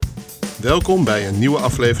Welkom bij een nieuwe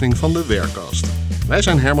aflevering van de Werkcast. Wij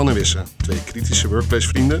zijn Herman en Wisse, twee kritische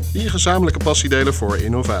workplace-vrienden die een gezamenlijke passie delen voor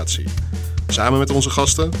innovatie. Samen met onze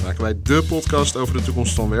gasten maken wij dé podcast over de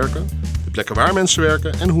toekomst van werken, de plekken waar mensen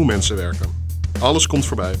werken en hoe mensen werken. Alles komt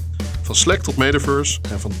voorbij. Van Slack tot metaverse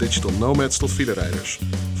en van digital nomads tot filerijders.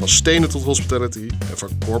 Van stenen tot hospitality en van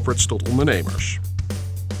corporates tot ondernemers.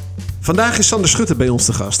 Vandaag is Sander Schutte bij ons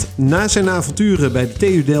te gast. Na zijn avonturen bij de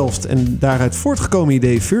TU Delft en daaruit voortgekomen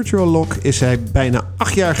idee Virtual Lock is hij bijna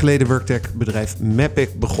 8 jaar geleden worktech-bedrijf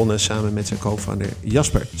Mapiq begonnen samen met zijn co-founder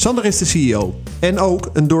Jasper. Sander is de CEO en ook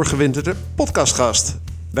een doorgewinterde podcastgast.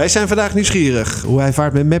 Wij zijn vandaag nieuwsgierig hoe hij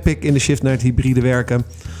vaart met Mapiq in de shift naar het hybride werken.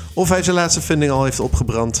 Of hij zijn laatste funding al heeft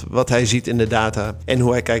opgebrand, wat hij ziet in de data en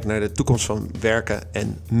hoe hij kijkt naar de toekomst van werken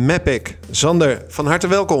en Mapiq. Sander, van harte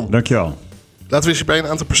welkom. Dankjewel. Laten we eens bij een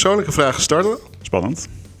aantal persoonlijke vragen starten. Spannend.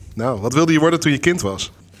 Nou, wat wilde je worden toen je kind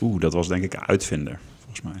was? Dat was denk ik uitvinder,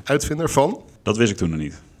 volgens mij. Uitvinder van? Dat wist ik toen nog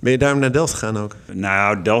niet. Ben je daarom naar Delft gegaan ook?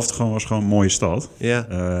 Nou, Delft was gewoon een mooie stad. Ja.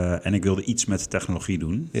 En ik wilde iets met technologie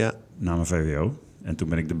doen, Ja. na mijn VWO. En toen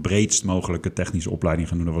ben ik de breedst mogelijke technische opleiding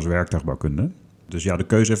gaan doen. Dat was werktuigbouwkunde. Dus ja, de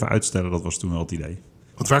keuze even uitstellen, dat was toen wel het idee.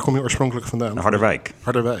 Want waar kom je oorspronkelijk vandaan? Harderwijk.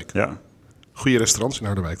 Harderwijk. Ja. Goede restaurants in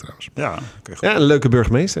Harderwijk trouwens. Ja, okay, goed. Ja, een leuke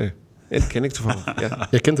burgemeester. Ja, die ken ik toevallig. Ja,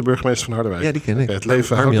 Jij kent de burgemeester van Harderwijk? ja die ken ik. Oké, het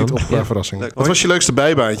leven houdt niet op qua verrassing. Leuk. Wat was je leukste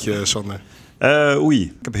bijbaantje, Sander?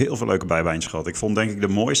 Ik heb heel veel leuke bijbaantjes gehad. Ik vond denk ik de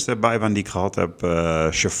mooiste bijbaan die ik gehad heb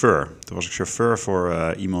chauffeur. Toen was ik chauffeur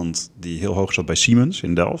voor iemand die heel hoog zat bij Siemens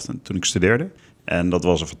in Delft. En toen ik studeerde. En dat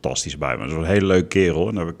was een fantastische bijbaan. Dat was een hele leuke kerel.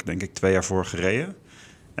 En daar heb ik denk ik 2 jaar voor gereden. En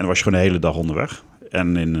dan was je gewoon de hele dag onderweg.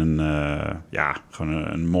 En in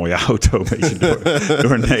een mooie auto een beetje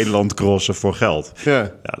door Nederland crossen voor geld. Ja.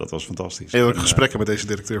 Ja, dat was fantastisch. Heel leuke gesprekken met deze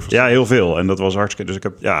directeur van Ja, heel veel. En dat was hartstikke...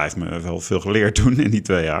 Dus hij heeft me wel veel geleerd toen in die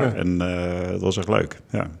 2 jaar. Ja. En dat was echt leuk.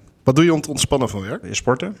 Ja. Wat doe je om te ontspannen van werk?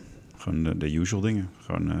 Sporten. Gewoon de usual dingen.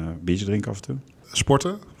 Gewoon biertje drinken af en toe.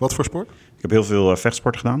 Sporten? Wat voor sport? Ik heb heel veel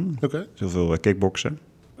vechtsport gedaan. Oké. Heel veel kickboksen.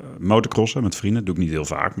 Motocrossen met vrienden. Dat doe ik niet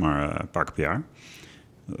heel vaak, maar een paar keer per jaar.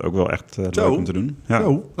 Ook wel echt leuk om te doen. Ja.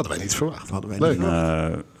 Hadden wij niet verwacht. Leuk.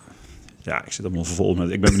 Ik zit allemaal vol met...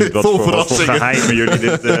 Ik ben benieuwd wat Vol voor verrassingen. geheimen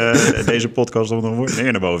jullie deze podcast nog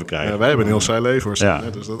meer naar boven krijgen. Ja, wij hebben een heel saai leven hoor. Ja.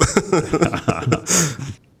 Dus dat...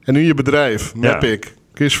 En nu je bedrijf, Mapiq. Kun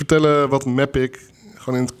je eens vertellen wat Mapiq,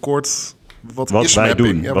 gewoon in het kort... Wat is wij Mapiq?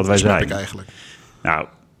 doen, Ja, wat wij is zijn. Mapiq eigenlijk? Nou,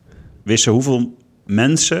 Wisse, hoeveel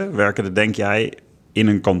mensen werken er, denk jij, in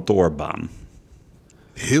een kantoorbaan?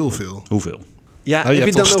 Heel veel. Hoeveel? Ja, Nou, je heb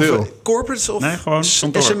je hebt dan toch over stil. corporates of Nee, gewoon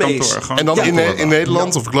kantoor. SME's? Gewoon En dan in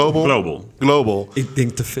Nederland of global? Global. Global. Ik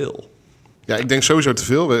denk te veel. Ja, ik denk sowieso te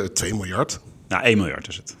veel. 2 miljard. Nou, 1 miljard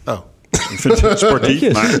is het. Oh, Ik vind het sportief,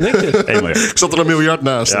 Netjes, maar netjes. 1 miljard. ik zat er een miljard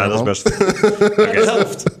naast. Ja, dat man. is best... De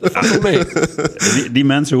helft. Dat valt wel mee. Die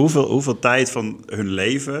mensen, hoeveel tijd van hun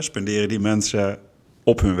leven spenderen die mensen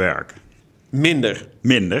op hun werk? Minder.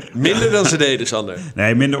 Minder. Minder dan ze deden, Sander.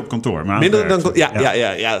 Nee, minder op kantoor. Maar aan Minder het dan... werk.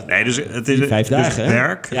 Ja. Nee, dus het is 5 dagen, hè?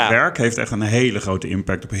 Werk heeft echt een hele grote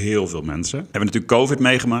impact op heel veel mensen. We hebben natuurlijk COVID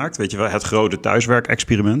meegemaakt, weet je wel, het grote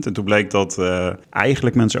thuiswerkexperiment. En toen bleek dat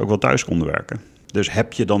eigenlijk mensen ook wel thuis konden werken. Dus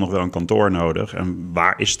heb je dan nog wel een kantoor nodig? En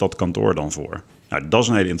waar is dat kantoor dan voor? Nou, dat is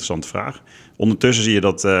een hele interessante vraag. Ondertussen zie je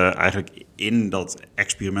dat eigenlijk in dat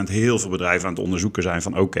experiment heel veel bedrijven aan het onderzoeken zijn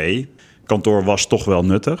van oké, kantoor was toch wel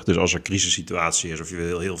nuttig. Dus als er een crisissituatie is of je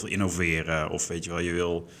wil heel veel innoveren of weet je wel,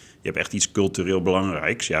 je hebt echt iets cultureel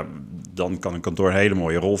belangrijks, ja, dan kan een kantoor een hele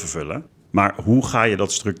mooie rol vervullen. Maar hoe ga je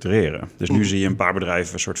dat structureren? Dus nu zie je een paar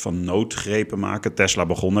bedrijven een soort van noodgrepen maken. Tesla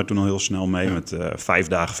begon daar toen al heel snel mee met 5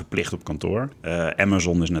 dagen verplicht op kantoor.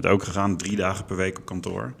 Amazon is net ook gegaan, 3 dagen per week op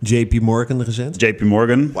kantoor. JP Morgan recent. JP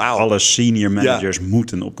Morgan, Wauw. alle senior managers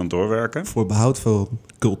moeten op kantoor werken. Voor behoud van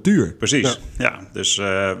cultuur. Precies, ja. Dus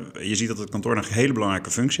je ziet dat het kantoor een hele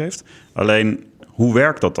belangrijke functie heeft. Alleen, hoe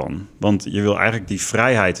werkt dat dan? Want je wil eigenlijk die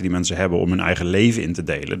vrijheid die mensen hebben om hun eigen leven in te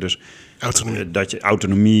delen. Dus Autonomie. dat je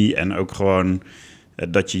autonomie en ook gewoon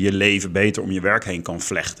dat je je leven beter om je werk heen kan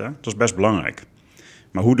vlechten. Dat is best belangrijk.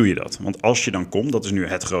 Maar hoe doe je dat? Want als je dan komt, dat is nu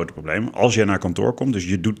het grote probleem. Als je naar kantoor komt, dus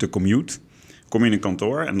je doet de commute, kom je in een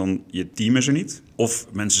kantoor en dan je team is er niet. Of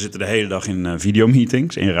mensen zitten de hele dag in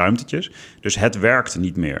videomeetings, in ruimtetjes. Dus het werkt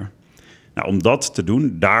niet meer. Nou, om dat te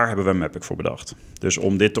doen, daar hebben we Mapiq voor bedacht. Dus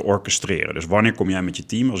om dit te orchestreren. Dus wanneer kom jij met je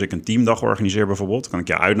team? Als ik een teamdag organiseer bijvoorbeeld, kan ik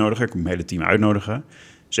jou uitnodigen. Ik kan mijn hele team uitnodigen.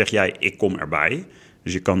 Zeg jij, ik kom erbij.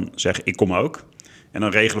 Dus je kan zeggen, ik kom ook. En dan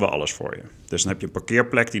regelen we alles voor je. Dus dan heb je een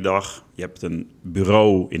parkeerplek die dag. Je hebt een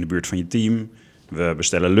bureau in de buurt van je team. We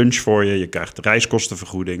bestellen lunch voor je. Je krijgt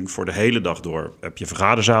reiskostenvergoeding. Voor de hele dag door heb je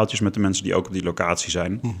vergaderzaaltjes met de mensen die ook op die locatie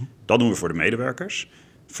zijn. Dat doen we voor de medewerkers.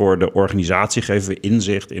 Voor de organisatie geven we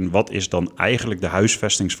inzicht in wat is dan eigenlijk de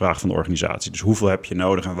huisvestingsvraag van de organisatie. Dus hoeveel heb je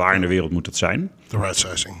nodig en waar in de wereld moet het zijn? De right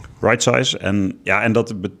sizing. Right size. En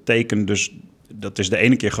dat betekent dus, dat is de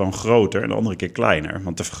ene keer gewoon groter en de andere keer kleiner.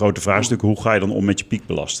 Want de grote vraag is natuurlijk, hoe ga je dan om met je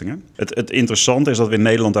piekbelastingen? Het interessante is dat we in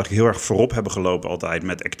Nederland eigenlijk heel erg voorop hebben gelopen altijd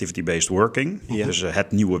met activity-based working. Ja. Dus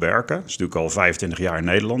het nieuwe werken. Dat is natuurlijk al 25 jaar in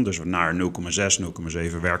Nederland. Dus naar 0,6,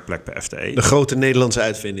 0,7 werkplek per FTE. De grote Nederlandse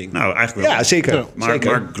uitvinding. Nou, eigenlijk wel. Ja, zeker. Ja.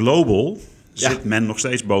 Maar global zit Ja. men nog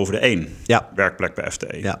steeds boven de 1 werkplek per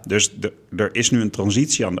FTE. Ja. Dus er is nu een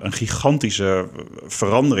transitie een gigantische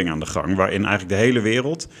verandering aan de gang, waarin eigenlijk de hele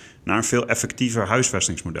wereld naar een veel effectiever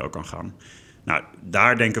huisvestingsmodel kan gaan. Nou,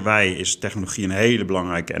 daar denken wij is technologie een hele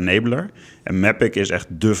belangrijke enabler. En Mapiq is echt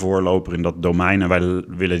de voorloper in dat domein en wij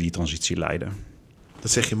willen die transitie leiden.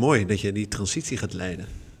 Dat zeg je mooi, dat je die transitie gaat leiden.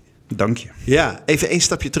 Dank je. Ja, even één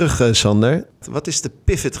stapje terug, Sander. Wat is de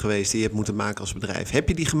pivot geweest die je hebt moeten maken als bedrijf? Heb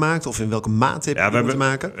je die gemaakt of in welke mate heb je die moeten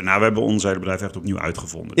maken? Nou, we hebben ons hele bedrijf echt opnieuw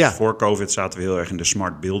uitgevonden. Ja. Dus voor COVID zaten we heel erg in de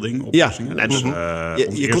smart building oplossingen. Ja. Dus, je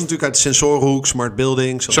komt natuurlijk uit de sensorenhoek, smart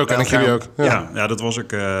building. Zo ken ik jullie ook. Ja, dat was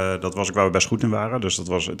ook waar we best goed in waren. Dus dat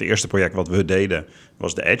was het eerste project wat we deden,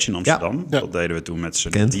 was de Edge in Amsterdam. Ja. Dat deden we toen met z'n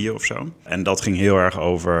 10 of zo. En dat ging heel erg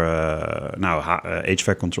over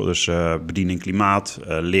HVAC control, dus bediening klimaat,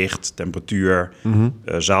 licht, temperatuur,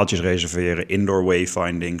 zaaltjes reserveren, indoor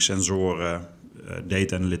wayfinding, sensoren,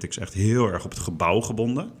 data analytics, echt heel erg op het gebouw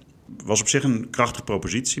gebonden. Was op zich een krachtige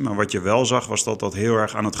propositie, maar wat je wel zag was dat heel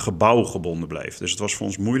erg aan het gebouw gebonden bleef. Dus het was voor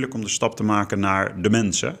ons moeilijk om de stap te maken naar de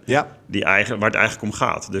mensen, waar het eigenlijk om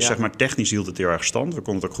gaat. Dus zeg maar technisch hield het heel erg stand. We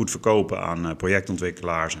konden het ook goed verkopen aan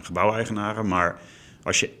projectontwikkelaars en gebouweigenaren, maar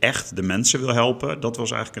als je echt de mensen wil helpen, dat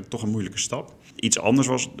was eigenlijk toch een moeilijke stap. Iets anders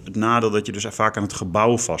was het nadeel dat je dus vaak aan het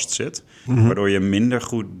gebouw vastzit, waardoor je minder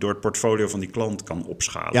goed door het portfolio van die klant kan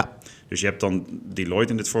opschalen. Ja. Dus je hebt dan,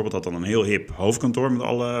 Deloitte in dit voorbeeld had dan een heel hip hoofdkantoor met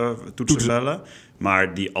alle toetsenbellen,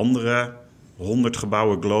 maar die andere 100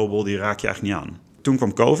 gebouwen global, die raak je eigenlijk niet aan. Toen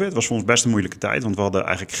kwam COVID, het was voor ons best een moeilijke tijd, want we hadden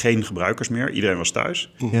eigenlijk geen gebruikers meer. Iedereen was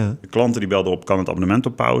thuis. Ja. De klanten die belden op, kan het abonnement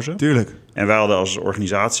op pauze. Tuurlijk. En wij hadden als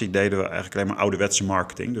organisatie, deden we eigenlijk alleen maar ouderwetse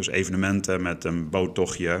marketing. Dus evenementen met een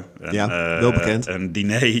boottochtje, wel bekend. Een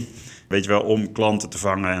diner. Weet je wel, om klanten te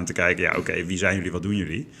vangen en te kijken, oké, wie zijn jullie, wat doen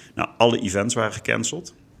jullie? Nou, alle events waren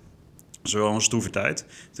gecanceld. Dat is wel een stoeve tijd.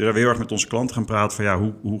 Toen hebben we heel erg met onze klanten gaan praten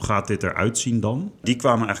van hoe gaat dit eruit zien dan? Die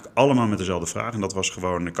kwamen eigenlijk allemaal met dezelfde vraag en dat was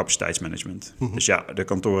gewoon capaciteitsmanagement. Dus de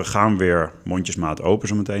kantoren gaan weer mondjesmaat open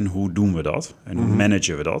zometeen. Hoe doen we dat? En hoe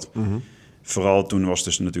managen we dat? Vooral toen was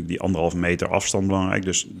dus natuurlijk die 1,5 meter afstand belangrijk.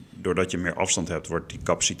 Dus doordat je meer afstand hebt, wordt die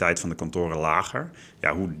capaciteit van de kantoren lager.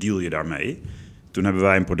 Ja, hoe deal je daarmee? Toen hebben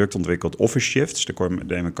wij een product ontwikkeld, Office Shifts.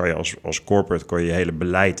 Daarmee kan je als corporate je hele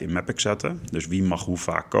beleid in Mapiq zetten. Dus wie mag hoe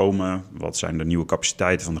vaak komen? Wat zijn de nieuwe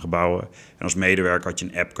capaciteiten van de gebouwen? En als medewerker had je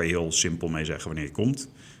een app, kan je heel simpel mee zeggen wanneer je komt.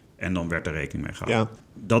 En dan werd er rekening mee gehouden. Ja.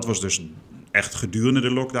 Dat was dus echt gedurende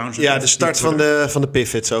de lockdown. Ja, de start van de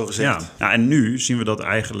pivot, zo gezegd. Ja, en nu zien we dat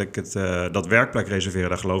eigenlijk dat werkplek reserveren,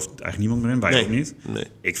 daar gelooft eigenlijk niemand meer in. Wij ook niet. Nee.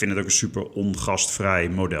 Ik vind het ook een super ongastvrij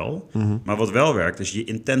model. Maar wat wel werkt, is je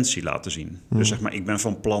intentie laten zien. Dus zeg maar, ik ben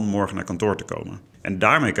van plan morgen naar kantoor te komen. En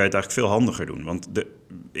daarmee kan je het eigenlijk veel handiger doen. Want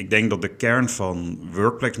ik denk dat de kern van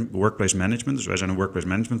workplace management, dus wij zijn een workplace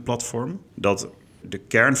management platform, dat de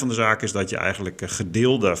kern van de zaak is dat je eigenlijk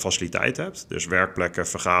gedeelde faciliteiten hebt. Dus werkplekken,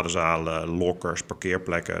 vergaderzalen, lockers,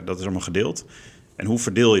 parkeerplekken, dat is allemaal gedeeld. En hoe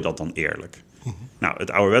verdeel je dat dan eerlijk? Nou,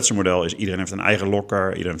 het ouderwetse model is iedereen heeft een eigen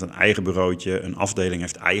locker, iedereen heeft een eigen bureautje, een afdeling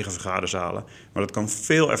heeft eigen vergaderzalen. Maar dat kan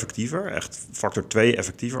veel effectiever, echt factor 2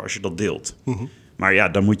 effectiever als je dat deelt.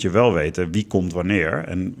 Maar dan moet je wel weten wie komt wanneer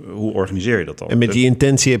en hoe organiseer je dat dan. En met die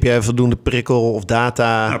intentie heb jij voldoende prikkel of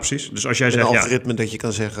data? Nou, precies. Dus als jij zegt, een algoritme dat je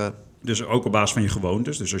kan zeggen. Dus ook op basis van je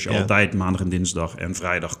gewoontes. Dus als je altijd maandag en dinsdag en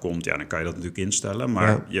vrijdag komt, dan kan je dat natuurlijk instellen.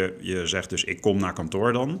 Maar je zegt dus, ik kom naar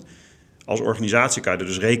kantoor dan. Als organisatie kan je er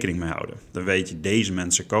dus rekening mee houden. Dan weet je, deze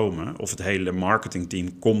mensen komen. Of het hele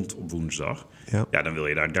marketingteam komt op woensdag. Ja, dan wil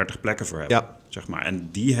je daar 30 plekken voor hebben. Ja. Zeg maar. En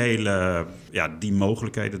die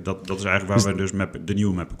mogelijkheden, dat is eigenlijk waar we dus de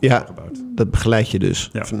nieuwe Mapiq hebben gebouwd. Dat begeleid je dus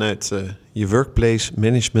vanuit je workplace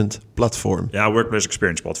management platform. Ja, workplace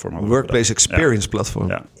experience platform. Workplace experience platform.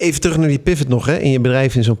 Ja. Even terug naar die pivot nog, hè, in je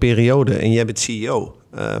bedrijf in zo'n periode. En jij bent CEO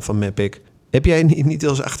van Mapiq. Heb jij niet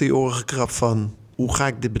wel eens achter je oren gekrapt van, hoe ga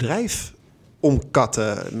ik dit bedrijf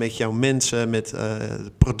omkatten met jouw mensen, met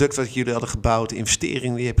het product wat jullie hadden gebouwd, de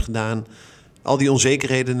investeringen die je hebt gedaan, al die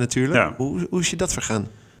onzekerheden natuurlijk. Ja. Hoe is je dat vergaan?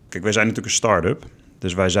 Kijk, wij zijn natuurlijk een start-up.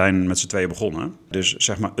 Dus wij zijn met z'n tweeën begonnen. Dus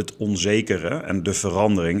zeg maar het onzekere en de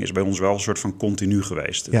verandering is bij ons wel een soort van continu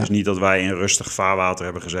geweest. Ja. Het is niet dat wij in rustig vaarwater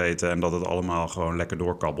hebben gezeten en dat het allemaal gewoon lekker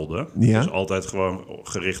doorkabbelde. Ja. Het is altijd gewoon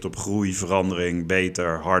gericht op groei, verandering,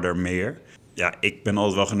 beter, harder, meer. Ja, ik ben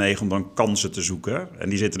altijd wel genegen om dan kansen te zoeken. En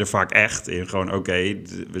die zitten er vaak echt in gewoon, oké,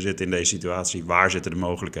 we zitten in deze situatie. Waar zitten de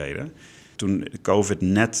mogelijkheden? Toen COVID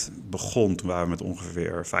net begon, toen waren we met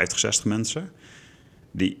ongeveer 50, 60 mensen.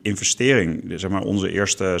 Die investering, zeg maar onze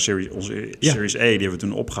eerste Series A, die hebben we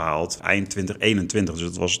toen opgehaald eind 2021. Dus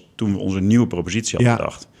dat was toen we onze nieuwe propositie hadden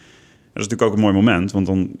bedacht. Dat is natuurlijk ook een mooi moment, want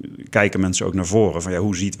dan kijken mensen ook naar voren van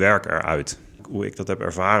hoe ziet werk eruit? Hoe ik dat heb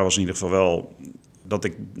ervaren was in ieder geval wel dat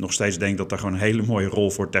ik nog steeds denk dat daar gewoon een hele mooie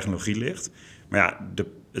rol voor technologie ligt. Maar ja,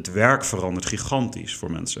 het werk verandert gigantisch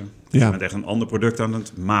voor mensen. Dus je bent echt een ander product aan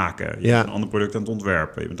het maken. Je bent een ander product aan het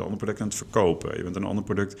ontwerpen. Je bent een ander product aan het verkopen. Je bent een ander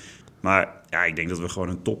product. Maar ja, ik denk dat we gewoon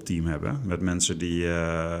een topteam hebben. Met mensen die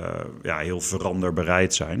heel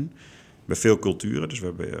veranderbereid zijn. Bij veel culturen. Dus we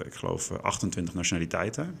hebben, ik geloof, 28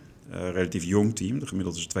 nationaliteiten. Relatief jong team. De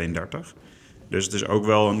gemiddelde is 32. Dus het is ook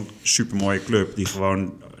wel een supermooie club die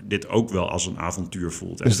gewoon dit ook wel als een avontuur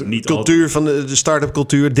voelt. Dus de cultuur van de start-up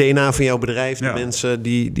cultuur, DNA van jouw bedrijf, de mensen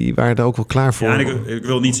die waren er ook wel klaar voor. Ja, en ik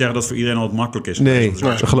wil niet zeggen dat voor iedereen altijd makkelijk is. Nee,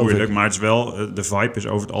 dat is moeilijk, maar het is wel, de vibe is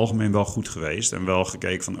over het algemeen wel goed geweest. En wel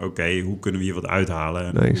gekeken van oké, hoe kunnen we hier wat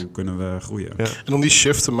uithalen en hoe kunnen we groeien. Ja. En om die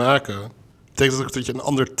shift te maken, betekent dat ook dat je een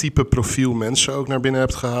ander type profiel mensen ook naar binnen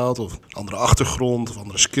hebt gehaald? Of een andere achtergrond of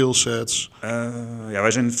andere skillsets?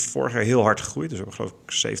 Wij zijn vorig jaar heel hard gegroeid. Dus we hebben geloof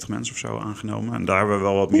ik 70 mensen of zo aangenomen. En daar hebben we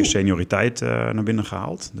wel wat meer senioriteit naar binnen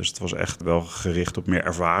gehaald. Dus het was echt wel gericht op meer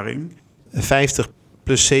ervaring. 50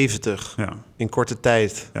 plus 70 in korte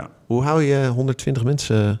tijd. Ja. Hoe hou je 120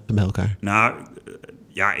 mensen bij elkaar? Nou,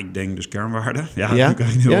 ik denk dus kernwaarden. Nu krijg ik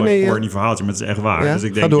een heel corny verhaaltje, maar het is echt waar. Ja, dus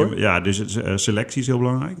ik denk, dus selectie is heel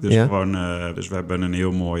belangrijk. Dus dus we hebben een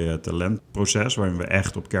heel mooi talentproces waarin we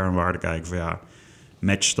echt op kernwaarden kijken van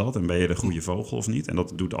matcht dat en ben je de goede vogel of niet? En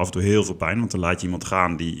dat doet af en toe heel veel pijn, want dan laat je iemand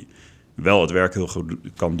gaan die wel het werk heel goed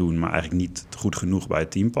kan doen, maar eigenlijk niet goed genoeg bij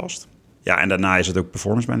het team past. Ja, en daarna is het ook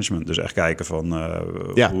performance management. Dus echt kijken van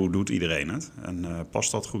hoe doet iedereen het en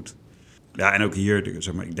past dat goed? Ja, en ook hier,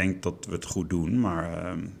 zeg maar, ik denk dat we het goed doen,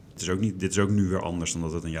 maar dit is ook nu weer anders dan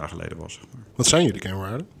dat het een jaar geleden was. Zeg maar. Wat zijn jullie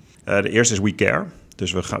kernwaarden? De eerste is we care.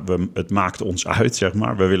 Dus het maakt ons uit, zeg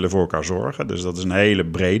maar. We willen voor elkaar zorgen. Dus dat is een hele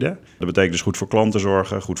brede. Dat betekent dus goed voor klanten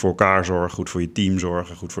zorgen, goed voor elkaar zorgen, goed voor je team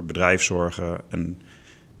zorgen, goed voor het bedrijf zorgen. En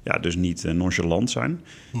dus niet nonchalant zijn.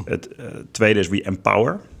 Het tweede is we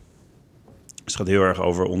empower. Dus het gaat heel erg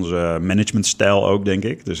over onze managementstijl ook, denk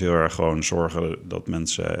ik. Dus heel erg gewoon zorgen dat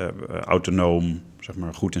mensen autonoom, zeg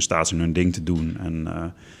maar, goed in staat zijn hun ding te doen.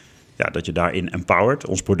 En dat je daarin empowert.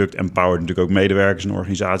 Ons product empowert natuurlijk ook medewerkers en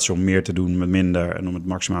organisaties om meer te doen met minder en om het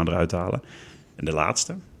maximaal eruit te halen. En de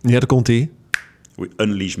laatste. Ja, daar komt ie. We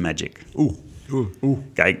unleash magic. Oeh.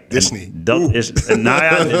 Kijk, Disney. Dat is,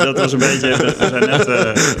 dat was een beetje.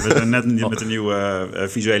 We zijn net met een nieuwe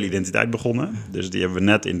visuele identiteit begonnen. Dus die hebben we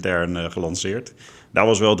net intern gelanceerd. Daar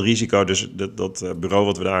was wel het risico. Dus dat bureau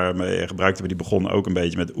wat we daarmee gebruikt hebben, die begon ook een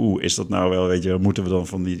beetje met is dat nou wel, moeten we dan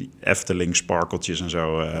van die Efteling sparkeltjes en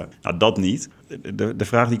zo? Nou, dat niet. De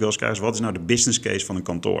vraag die ik wel eens krijg is, wat is nou de business case van een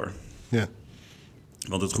kantoor? Ja.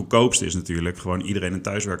 Want het goedkoopste is natuurlijk gewoon iedereen een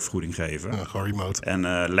thuiswerkvergoeding geven. Ja, gewoon remote.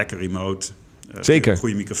 En lekker remote. Zeker.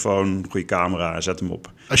 Goede microfoon, goede camera, zet hem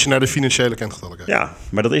op. Als je naar de financiële kentgetallen kijkt. Ja,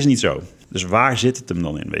 maar dat is niet zo. Dus waar zit het hem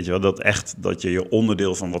dan in? Weet je wel? Dat je je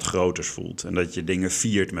onderdeel van wat groters voelt. En dat je dingen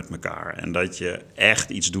viert met elkaar. En dat je echt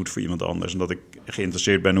iets doet voor iemand anders. En dat ik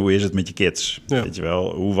geïnteresseerd ben, hoe is het met je kids? Ja. Weet je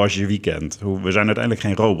wel? Hoe was je weekend? We zijn uiteindelijk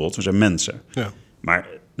geen robots, we zijn mensen. Ja. Maar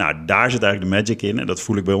daar zit eigenlijk de magic in. En dat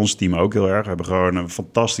voel ik bij ons team ook heel erg. We hebben gewoon een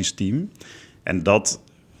fantastisch team. En dat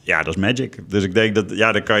is magic. Dus ik denk dat,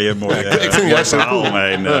 daar kan je een mooi verhaal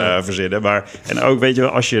omheen verzinnen. Maar, en ook, weet je wel,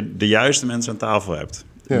 als je de juiste mensen aan tafel hebt,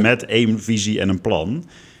 met één visie en een plan,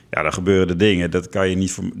 dan gebeuren de dingen. Dat kan je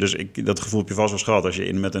niet. Dus dat gevoel heb je vast wel eens gehad als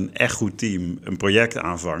je met een echt goed team een project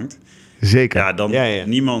aanvangt. Zeker. Dan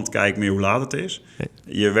niemand kijkt meer hoe laat het is. Nee.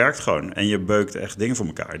 Je werkt gewoon en je beukt echt dingen voor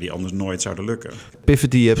elkaar die anders nooit zouden lukken.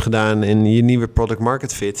 Pivot die je hebt gedaan in je nieuwe product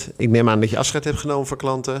market fit. Ik neem aan dat je afscheid hebt genomen voor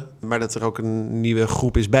klanten, maar dat er ook een nieuwe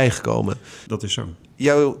groep is bijgekomen. Dat is zo.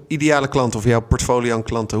 Jouw ideale klant of jouw portfolio aan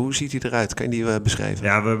klanten, hoe ziet die eruit? Kan je die beschrijven?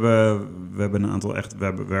 Ja, we hebben een aantal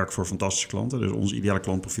we werken voor fantastische klanten. Dus ons ideale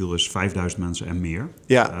klantprofiel is 5000 mensen en meer.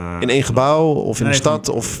 Ja, in één gebouw of in de stad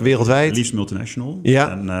of wereldwijd? Liefst multinational. Ja.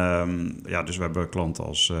 En dus we hebben klanten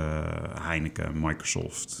als Heineken,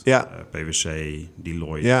 Microsoft, PwC,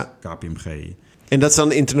 Deloitte, KPMG. En dat is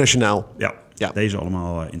dan internationaal? Ja. Deze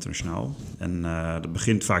allemaal internationaal. En dat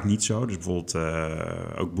begint vaak niet zo. Dus bijvoorbeeld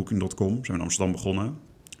ook Booking.com. Zijn we in Amsterdam begonnen.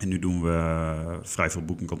 En nu doen we vrij veel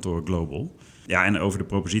boekingkantoren global. Ja, en over de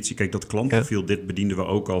propositie, kijk, dat klantprofiel, dit bedienden we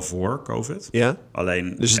ook al voor COVID. Ja.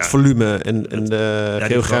 Alleen, dus het volume en de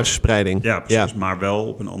geografische spreiding. Ja, precies, maar wel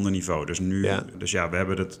op een ander niveau. Dus nu, we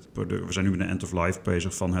hebben het product, we zijn nu met een end of life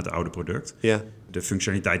bezig van het oude product. Ja. De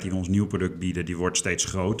functionaliteit die we ons nieuw product bieden, die wordt steeds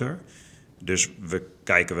groter. Dus we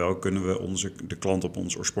kijken wel, kunnen we de klant op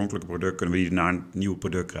ons oorspronkelijke product, kunnen we die naar een nieuw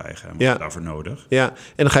product krijgen? En wat is daarvoor nodig? Ja, en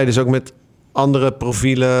dan ga je dus ook met andere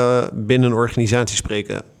profielen binnen een organisatie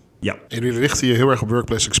spreken. Ja. En jullie richten je heel erg op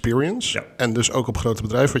workplace experience. Ja. En dus ook op grote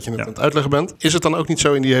bedrijven, wat je net aan het uitleggen bent. Is het dan ook niet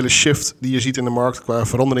zo in die hele shift die je ziet in de markt qua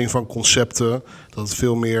verandering van concepten, dat het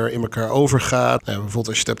veel meer in elkaar overgaat? Bijvoorbeeld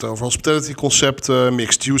als je het hebt over hospitality concepten,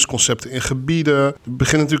 mixed use concepten in gebieden. Er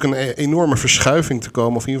begint natuurlijk een enorme verschuiving te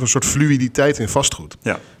komen, of in ieder geval een soort fluiditeit in vastgoed.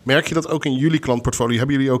 Ja. Merk je dat ook in jullie klantportfolio?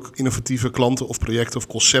 Hebben jullie ook innovatieve klanten of projecten of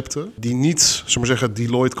concepten die niet, zullen we maar zeggen,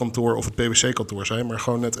 Deloitte kantoor of het PwC kantoor zijn, maar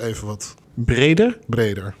gewoon net even wat breder?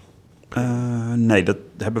 Nee, dat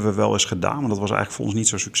hebben we wel eens gedaan, maar dat was eigenlijk voor ons niet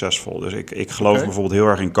zo succesvol. Dus ik geloof bijvoorbeeld heel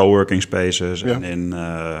erg in coworking spaces en in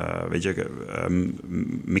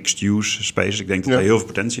mixed use spaces. Ik denk dat er heel veel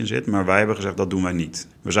potentie in zit, maar wij hebben gezegd dat doen wij niet.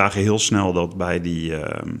 We zagen heel snel dat bij die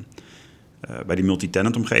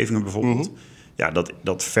multi-tenant omgevingen bijvoorbeeld,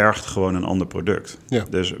 dat vergt gewoon een ander product. Ja.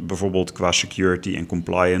 Dus bijvoorbeeld qua security en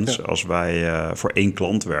compliance, als wij voor één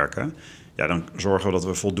klant werken, dan zorgen we dat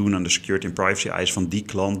we voldoen aan de security en privacy eisen van die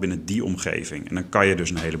klant binnen die omgeving. En dan kan je dus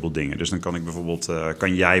een heleboel dingen. Dus dan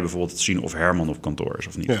kan jij bijvoorbeeld zien of Herman op kantoor is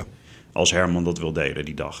of niet. Ja. Als Herman dat wil delen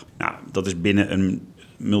die dag. Nou, dat is binnen een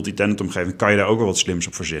multi-tenant omgeving, kan je daar ook wel wat slims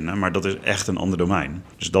op verzinnen, maar dat is echt een ander domein.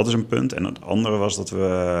 Dus dat is een punt. En het andere was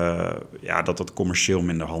dat dat commercieel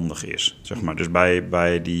minder handig is, zeg maar. Dus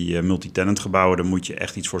bij die multi-tenant gebouwen, dan moet je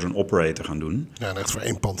echt iets voor zo'n operator gaan doen. Ja, en echt voor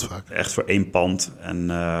één pand vaak. Echt voor één pand. En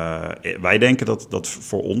wij denken dat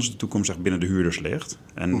voor ons de toekomst echt binnen de huurders ligt.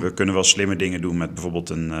 En we kunnen wel slimme dingen doen met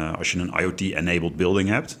bijvoorbeeld als je een IoT-enabled building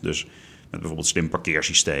hebt, dus met bijvoorbeeld slim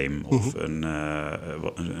parkeersysteem of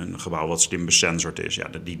een gebouw wat slim besensord is. Ja,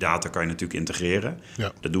 die data kan je natuurlijk integreren.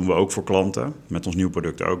 Ja. Dat doen we ook voor klanten, met ons nieuw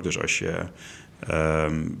product ook. Dus als je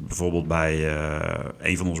bijvoorbeeld bij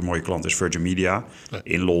een van onze mooie klanten is Virgin Media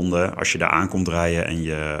in Londen. Als je daar aankomt rijden en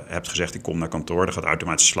je hebt gezegd ik kom naar kantoor, dan gaat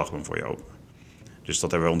automatisch de slagboom voor je open. Dus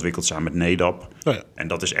dat hebben we ontwikkeld samen met NEDAP. Oh ja. En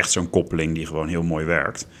dat is echt zo'n koppeling die gewoon heel mooi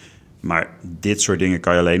werkt. Maar dit soort dingen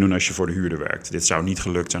kan je alleen doen als je voor de huurder werkt. Dit zou niet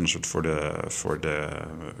gelukt zijn als het voor de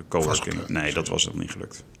coworking. Nee, dat was nog niet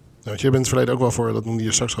gelukt. Ja, want je bent in het verleden ook wel voor, dat noemde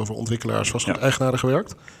je straks over ontwikkelaars, vastgoed-eigenaren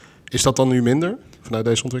gewerkt. Is dat dan nu minder vanuit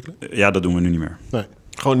deze ontwikkeling? Ja, dat doen we nu niet meer. Nee.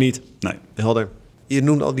 Gewoon niet? Nee. Helder. Je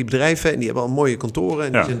noemde al die bedrijven en die hebben al mooie kantoren.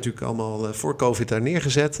 En die zijn natuurlijk allemaal voor COVID daar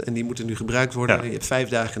neergezet. En die moeten nu gebruikt worden. Ja. Je hebt 5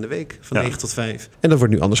 dagen in de week, van 9 tot 5. En dat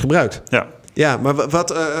wordt nu anders gebruikt. Ja. Ja, maar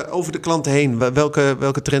wat over de klanten heen,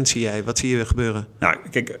 welke trend zie jij? Wat zie je gebeuren? Nou,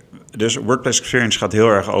 kijk, dus workplace experience gaat heel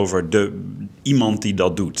erg over iemand die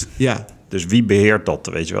dat doet. Ja. Dus wie beheert dat,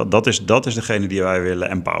 weet je wel? Dat is degene die wij willen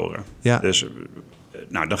empoweren. Ja. Dus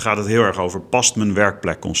dan gaat het heel erg over, past mijn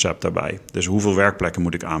werkplekconcept daarbij? Dus hoeveel werkplekken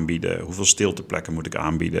moet ik aanbieden? Hoeveel stilteplekken moet ik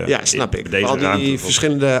aanbieden? Ja, snap ik. Deze al die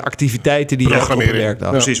verschillende activiteiten die je hebt op een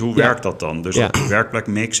werkdag. Precies, hoe werkt dat dan? Dus de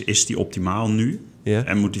werkplekmix, is die optimaal nu? Ja.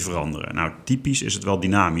 En moet die veranderen? Nou, typisch is het wel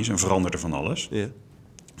dynamisch en verandert er van alles. Ja.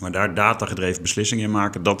 Maar daar datagedreven beslissingen in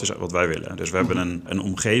maken, dat is wat wij willen. Dus we hebben een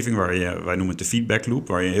omgeving wij noemen het de feedback loop,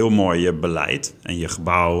 waar je heel mooi je beleid en je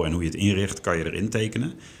gebouw en hoe je het inricht, kan je erin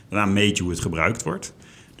tekenen. Daarna meet je hoe het gebruikt wordt.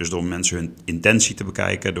 Dus door mensen hun intentie te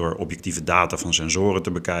bekijken, door objectieve data van sensoren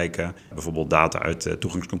te bekijken. Bijvoorbeeld data uit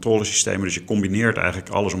toegangscontrolesystemen. Dus je combineert eigenlijk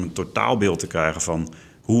alles om een totaalbeeld te krijgen van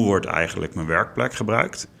hoe wordt eigenlijk mijn werkplek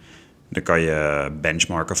gebruikt. Dan kan je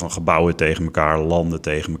benchmarken van gebouwen tegen elkaar, landen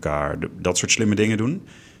tegen elkaar, dat soort slimme dingen doen.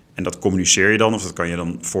 En dat communiceer je dan, of dat kan je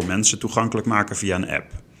dan voor mensen toegankelijk maken via een app.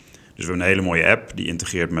 Dus we hebben een hele mooie app die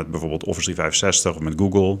integreert met bijvoorbeeld Office 365 of met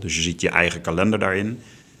Google. Dus je ziet je eigen kalender daarin.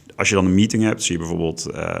 Als je dan een meeting hebt, zie je bijvoorbeeld,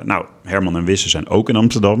 Herman en Wisse zijn ook in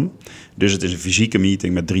Amsterdam. Dus het is een fysieke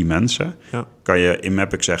meeting met 3 mensen. Ja. Kan je in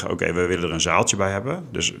Mapiq zeggen, oké, we willen er een zaaltje bij hebben.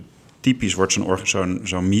 Dus typisch wordt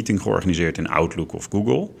zo'n meeting georganiseerd in Outlook of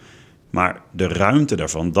Google. Maar de ruimte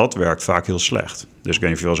daarvan, dat werkt vaak heel slecht. Dus ik weet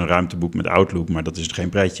niet of je wel eens een ruimte boekt met Outlook, maar dat is geen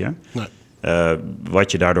pretje. Nee.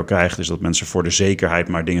 Wat je daardoor krijgt, is dat mensen voor de zekerheid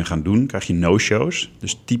maar dingen gaan doen. Krijg je no-shows.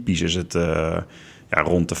 Dus typisch is het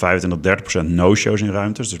rond de 25-30% no-shows in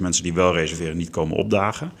ruimtes. Dus mensen die wel reserveren niet komen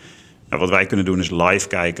opdagen. Nou, wat wij kunnen doen is live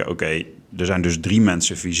kijken, oké, er zijn dus 3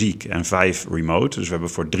 mensen fysiek en 5 remote. Dus we hebben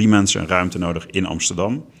voor 3 mensen een ruimte nodig in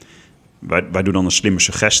Amsterdam. Wij doen dan een slimme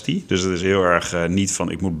suggestie. Dus het is heel erg niet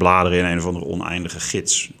van ik moet bladeren in een of andere oneindige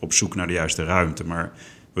gids op zoek naar de juiste ruimte. Maar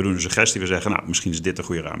we doen een suggestie. We zeggen, nou, misschien is dit een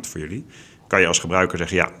goede ruimte voor jullie. Kan je als gebruiker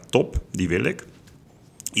zeggen, ja, top, die wil ik.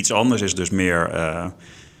 Iets anders is dus meer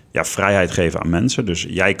vrijheid geven aan mensen. Dus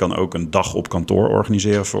jij kan ook een dag op kantoor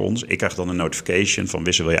organiseren voor ons. Ik krijg dan een notification van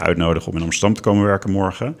Wisse wil je uitnodigen om in Amsterdam te komen werken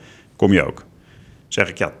morgen. Kom je ook? Zeg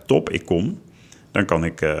ik, ja, top, ik kom. Dan kan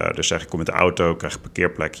ik dus zeggen, ik kom met de auto, krijg een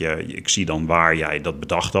parkeerplekje. Ik zie dan waar jij dat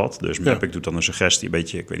bedacht had. Dus Mapiq doet dan een suggestie, een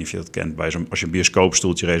beetje, ik weet niet of je dat kent. Als je een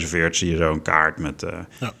bioscoopstoeltje reserveert, zie je zo een kaart met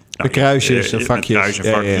de kruisjes en vakjes. Met kruis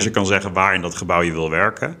en vakjes. Dus je kan zeggen waar in dat gebouw je wil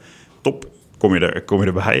werken. Top. Kom je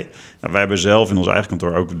erbij. Nou, wij hebben zelf in ons eigen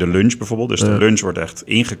kantoor ook de lunch bijvoorbeeld. Dus de lunch wordt echt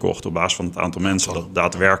ingekocht op basis van het aantal mensen dat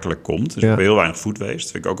daadwerkelijk komt. Dus we hebben heel weinig food waste.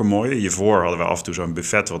 Dat vind ik ook een mooie. Hiervoor hadden we af en toe zo'n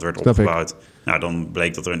buffet wat werd opgebouwd. Nou, dan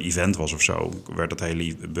bleek dat er een event was of zo. Werd het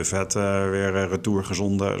hele buffet weer retour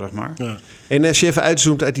gezonden, zeg maar. Ja. En als je even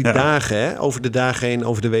uitzoomt uit die dagen, hè, over de dagen heen,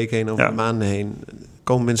 over de week heen, over de maanden heen.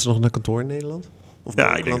 Komen mensen nog naar kantoor in Nederland? Of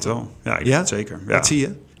ja, ik denk het wel. Ja, ik denk het zeker. Ja. Wat zie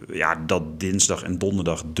je? Ja, dat dinsdag en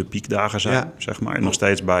donderdag de piekdagen zijn, zeg maar. En nog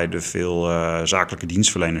steeds bij de veel zakelijke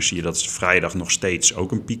dienstverleners zie je dat vrijdag nog steeds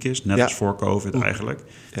ook een piek is. Net als voor COVID eigenlijk.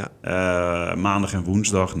 Ja. Maandag en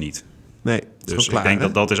woensdag niet. Nee, dus ik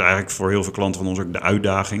denk dat is eigenlijk voor heel veel klanten van ons ook de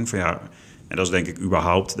uitdaging. Van en dat is denk ik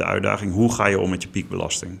überhaupt de uitdaging. Hoe ga je om met je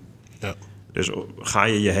piekbelasting? Ja. Dus ga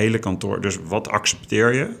je hele kantoor... Dus wat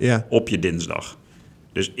accepteer je op je dinsdag?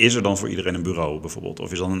 Dus is er dan voor iedereen een bureau bijvoorbeeld?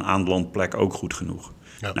 Of is dan een aanlandplek ook goed genoeg?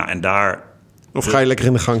 Ja. Nou, en daar... Of ga je lekker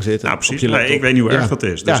in de gang zitten? Nou, precies. Nee, ik weet niet hoe erg dat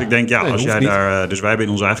is. Dus ik denk, als jij daar... Dus wij hebben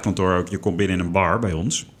in ons eigen kantoor ook... Je komt binnen in een bar bij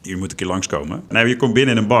ons. Hier moet een keer langskomen. Nee, je komt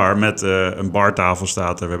binnen in een bar met een bartafel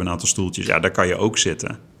staat er. We hebben een aantal stoeltjes. Ja, daar kan je ook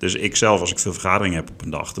zitten. Dus ik zelf, als ik veel vergaderingen heb op een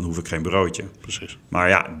dag... dan hoef ik geen bureautje. Precies.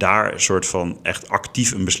 Maar daar een soort van echt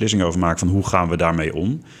actief een beslissing over maken... van hoe gaan we daarmee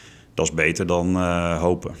om... Dat is beter dan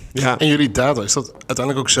hopen. Ja. En jullie data, is dat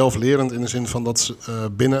uiteindelijk ook zelflerend in de zin van dat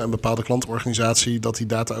binnen een bepaalde klantorganisatie... dat die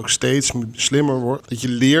data ook steeds slimmer wordt? Dat je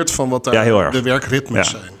leert van wat daar de werkritmes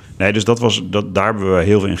zijn? Nee, dus daar hebben we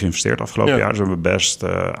heel veel in geïnvesteerd afgelopen jaar. Dus we hebben best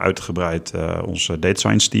uitgebreid ons data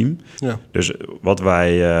science team. Ja. Dus wat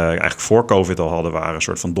wij eigenlijk voor COVID al hadden, waren een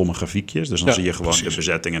soort van domme grafiekjes. Dus dan zie je gewoon de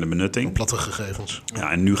bezetting en de benutting. Platte gegevens.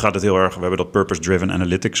 Ja, en nu gaat het heel erg, we hebben dat purpose-driven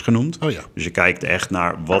analytics genoemd. Oh, ja. Dus je kijkt echt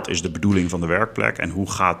naar wat is de bedoeling van de werkplek en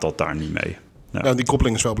hoe gaat dat daar nu mee. Ja. Nou, die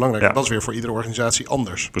koppeling is wel belangrijk. Ja. Dat is weer voor iedere organisatie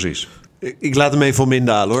anders. Precies. Ik laat hem even voor me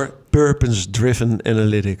indalen hoor. Purpose-driven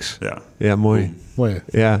analytics. Ja, mooi. Mooi.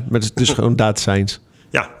 Ja, maar het is dus gewoon data science.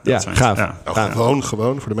 Ja, gaaf. Ja. Gewoon.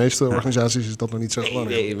 Voor de meeste organisaties is dat nog niet zo gewoon.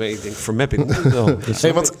 Nee, maar ik denk voor Mapiq wel.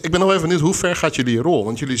 Want ik ben nog even benieuwd, hoe ver gaat jullie rol?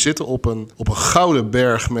 Want jullie zitten op een gouden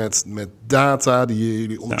berg met data die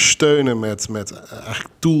jullie ondersteunen met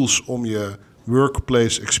eigenlijk tools om je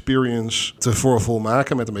workplace experience te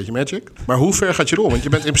volmaken met een beetje magic. Maar hoe ver gaat je rol? Want je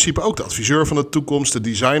bent in principe ook de adviseur van de toekomst, de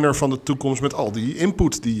designer van de toekomst, met al die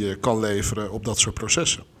input die je kan leveren op dat soort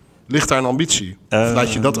processen. Ligt daar een ambitie? Of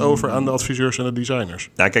laat je dat over aan de adviseurs en de designers?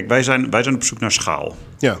 Ja, kijk, wij zijn op zoek naar schaal.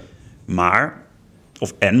 Ja. Maar,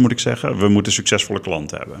 moet ik zeggen, we moeten succesvolle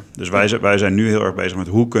klanten hebben. Dus wij zijn nu heel erg bezig met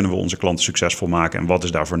hoe kunnen we onze klanten succesvol maken en wat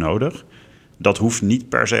is daarvoor nodig. Dat hoeft niet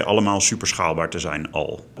per se allemaal super schaalbaar te zijn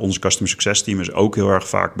al. Onze customer success team is ook heel erg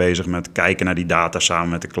vaak bezig met kijken naar die data samen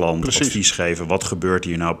met de klant. Precies. Advies geven. Wat gebeurt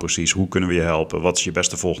hier nou precies? Hoe kunnen we je helpen? Wat is je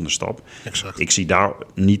beste volgende stap? Exact. Ik zie daar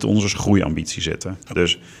niet onze groeiambitie zitten. Ja.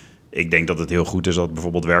 Dus ik denk dat het heel goed is dat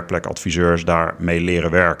bijvoorbeeld werkplekadviseurs daarmee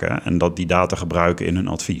leren werken. En dat die data gebruiken in hun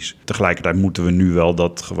advies. Tegelijkertijd moeten we nu wel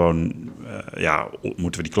dat gewoon...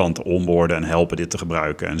 moeten we die klanten onboarden en helpen dit te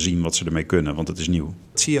gebruiken en zien wat ze ermee kunnen, want het is nieuw.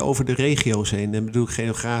 Wat zie je over de regio's heen? Dan bedoel ik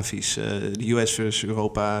geografisch. De US versus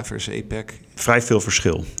Europa versus APEC. Vrij veel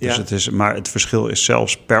verschil. Ja. Dus maar het verschil is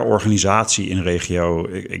zelfs per organisatie in regio.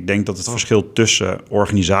 Ik denk dat het verschil tussen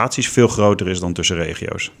organisaties veel groter is dan tussen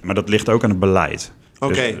regio's. Maar dat ligt ook aan het beleid.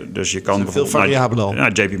 Okay. Dus je kan veel variabelen al.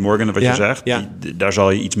 JP Morgan, wat je zegt, daar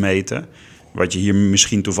zal je iets meten. Wat je hier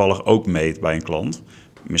misschien toevallig ook meet bij een klant.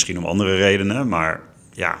 Misschien om andere redenen, maar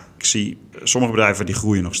ik zie sommige bedrijven die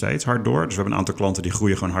groeien nog steeds hard door. Dus we hebben een aantal klanten die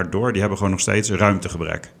groeien gewoon hard door. Die hebben gewoon nog steeds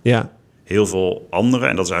ruimtegebrek. Ja. Heel veel andere,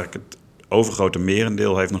 en dat is eigenlijk het overgrote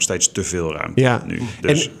merendeel, heeft nog steeds te veel ruimte nu.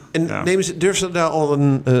 Dus, durven ze daar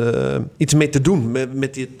al iets mee te doen?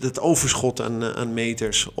 Met het overschot aan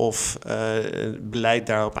meters of beleid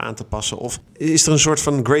daarop aan te passen? Of is er een soort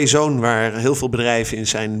van gray zone waar heel veel bedrijven in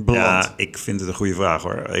zijn beland? Ja, ik vind het een goede vraag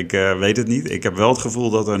hoor. Ik weet het niet. Ik heb wel het gevoel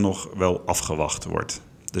dat er nog wel afgewacht wordt.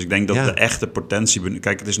 Dus ik denk dat de echte potentie...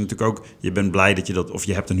 Kijk, het is natuurlijk ook... Je bent blij dat je dat... Of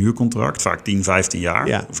je hebt een huurcontract, vaak 10, 15 jaar.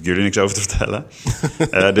 Ja. Hoef ik jullie niks over te vertellen.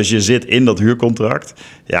 Dus je zit in dat huurcontract.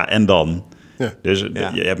 Ja, en dan? Ja. Dus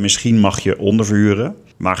misschien mag je onderverhuren.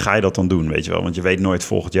 Maar ga je dat dan doen, weet je wel? Want je weet nooit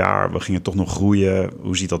volgend jaar... We gingen toch nog groeien.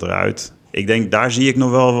 Hoe ziet dat eruit? Ik denk, daar zie ik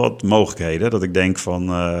nog wel wat mogelijkheden. Dat ik denk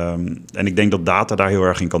van... en ik denk dat data daar heel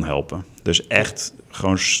erg in kan helpen. Dus echt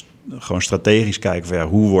gewoon strategisch kijken van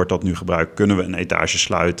hoe wordt dat nu gebruikt? Kunnen we een etage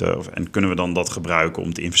sluiten? En kunnen we dan dat gebruiken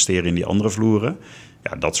om te investeren in die andere vloeren?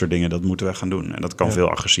 Ja, dat soort dingen, dat moeten we gaan doen. En dat kan veel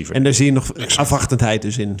agressiever. En daar zie je nog afwachtendheid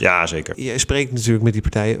dus in. Ja, zeker. Je spreekt natuurlijk met die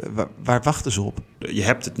partijen. Waar wachten ze op? Je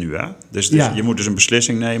hebt het nu, hè? Dus je moet dus een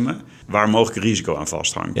beslissing nemen waar mogelijk risico aan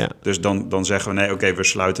vasthangt. Ja. Dus dan zeggen we, oké, we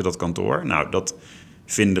sluiten dat kantoor. Nou, dat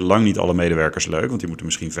vinden lang niet alle medewerkers leuk, want die moeten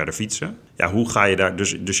misschien verder fietsen. Ja, hoe ga je daar...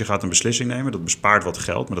 Dus je gaat een beslissing nemen, dat bespaart wat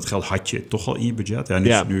geld, maar dat geld had je toch al in je budget.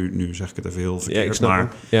 Ja, nu zeg ik het even heel verkeerd. Ja, ik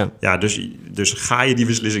snap dus ga je die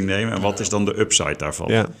beslissing nemen en wat is dan de upside daarvan?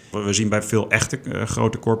 Ja. We zien bij veel echte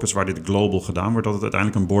grote corporates waar dit global gedaan wordt, dat het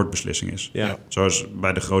uiteindelijk een boardbeslissing is. Ja. Zoals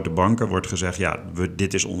bij de grote banken wordt gezegd,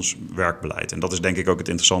 dit is ons werkbeleid. En dat is denk ik ook het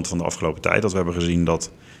interessante van de afgelopen tijd, dat we hebben gezien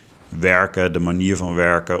dat werken, de manier van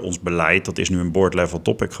werken, ons beleid, dat is nu een board-level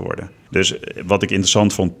topic geworden. Dus wat ik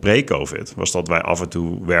interessant vond pre-COVID, was dat wij af en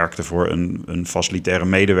toe werkten voor een facilitaire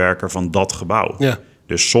medewerker van dat gebouw. Ja.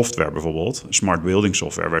 Dus software bijvoorbeeld, smart building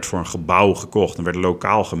software, werd voor een gebouw gekocht en werd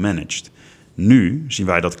lokaal gemanaged. Nu zien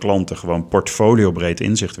wij dat klanten gewoon portfoliobreed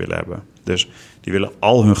inzicht willen hebben. Dus die willen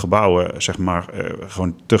al hun gebouwen,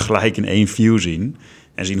 gewoon tegelijk in één view zien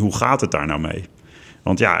en zien hoe gaat het daar nou mee.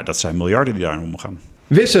 Want dat zijn miljarden die daar omgaan.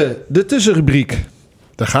 Wisse, de tussenrubriek.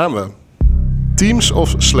 Daar gaan we. Teams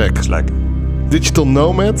of Slack? Slack. Digital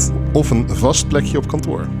nomad of een vast plekje op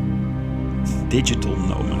kantoor? Digital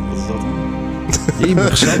nomad, wat is dat dan?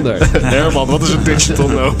 Jemig Sander. Herman, wat is een digital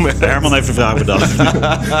nomad? Herman heeft de vraag bedacht.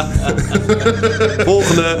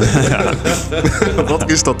 Volgende.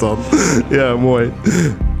 Wat is dat dan? Ja, mooi.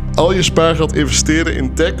 Al je spaargeld investeren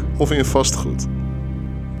in tech of in vastgoed?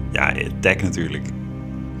 Ja, tech natuurlijk.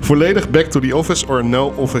 Volledig back to the office or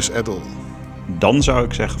no office at all? Dan zou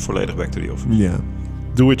ik zeggen volledig back to the office. Ja.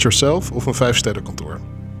 Do it yourself of een 5-sterren kantoor?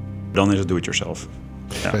 Dan is het do it yourself.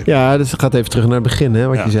 Ja, dus het gaat even terug naar het begin, hè,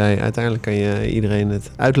 wat je zei. Uiteindelijk kan je iedereen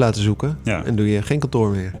het uit laten zoeken en doe je geen kantoor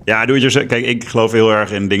meer. Ja, doe het jezelf. Kijk, ik geloof heel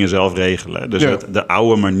erg in dingen zelf regelen. Dus de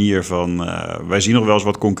oude manier van... wij zien nog wel eens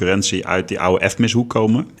wat concurrentie uit die oude FMIS-hoek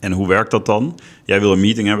komen. En hoe werkt dat dan? Jij wil een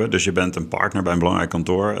meeting hebben, dus je bent een partner bij een belangrijk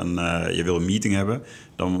kantoor en je wil een meeting hebben.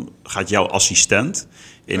 Dan gaat jouw assistent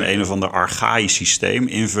in een of ander archaïsch systeem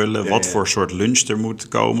invullen wat voor soort lunch er moet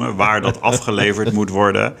komen, waar dat afgeleverd moet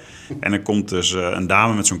worden. En dan komt dus een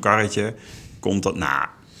dame met zo'n karretje,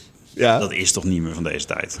 dat is toch niet meer van deze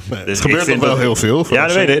tijd. Nee, dus het gebeurt nog wel heel veel. Ja,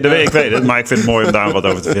 dat weet ik, maar ik vind het mooi om daar wat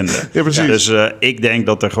over te vinden. Ja, precies. Dus ik denk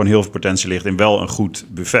dat er gewoon heel veel potentie ligt in wel een goed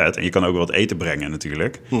buffet. En je kan ook wat eten brengen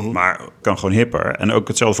natuurlijk, maar kan gewoon hipper. En ook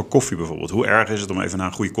hetzelfde voor koffie bijvoorbeeld. Hoe erg is het om even naar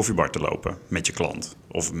een goede koffiebar te lopen met je klant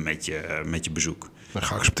of met je bezoek?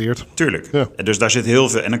 Geaccepteerd. Tuurlijk. Ja. Dus daar zit heel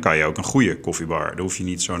veel. En dan kan je ook een goede koffiebar. Dan hoef je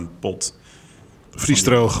niet zo'n pot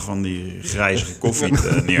vriesdroog van die grijzige koffie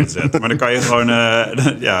neer te zetten. Maar dan kan je gewoon...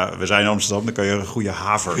 we zijn in Amsterdam. Dan kan je een goede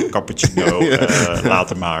haver cappuccino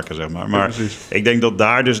laten maken, zeg maar. Maar ik denk dat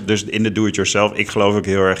daar dus in de do-it-yourself... Ik geloof ook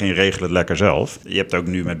heel erg in regelen het lekker zelf. Je hebt ook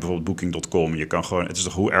nu met bijvoorbeeld Booking.com... Je kan gewoon... Het is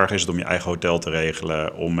toch hoe erg is het om je eigen hotel te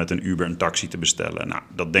regelen... Om met een Uber een taxi te bestellen. Nou,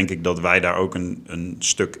 dat denk ik dat wij daar ook een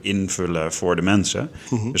stuk invullen voor de mensen.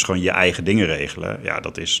 Dus gewoon je eigen dingen regelen. Ja,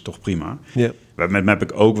 dat is toch prima. Ja. Met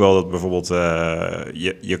Mapiq ook wel dat bijvoorbeeld...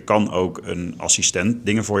 Je kan ook een assistent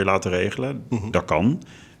dingen voor je laten regelen. Dat kan.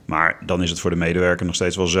 Maar dan is het voor de medewerker nog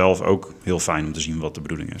steeds wel zelf ook heel fijn om te zien wat de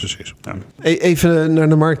bedoeling is. Precies. Ja. Even naar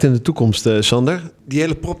de markt in de toekomst, Sander. Die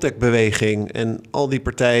hele PropTech-beweging en al die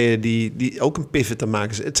partijen die ook een pivot aan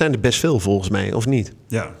maken. Het zijn er best veel volgens mij, of niet?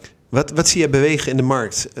 Ja. Wat zie je bewegen in de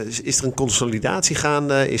markt? Is er een consolidatie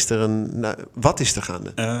gaande? Wat is er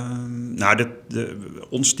gaande?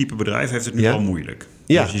 Ons type bedrijf heeft het nu wel moeilijk.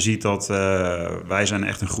 Ja. Dus je ziet dat wij zijn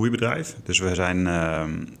echt een groeibedrijf. Dus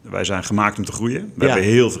wij zijn gemaakt om te groeien. We hebben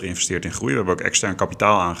heel veel geïnvesteerd in groei. We hebben ook extern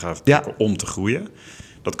kapitaal aangegeven om te groeien.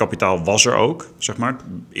 Dat kapitaal was er ook, zeg maar,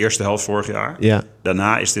 de eerste helft vorig jaar. Ja.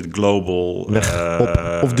 Daarna is dit global...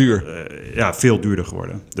 of duur? Veel duurder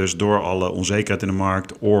geworden. Dus door alle onzekerheid in de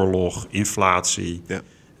markt, oorlog, inflatie,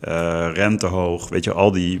 rente hoog, weet je,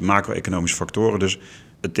 al die macro-economische factoren. Dus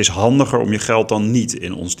het is handiger om je geld dan niet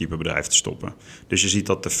in ons type bedrijf te stoppen. Dus je ziet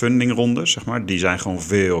dat de fundingrondes, zeg maar, die zijn gewoon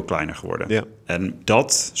veel kleiner geworden. Ja. En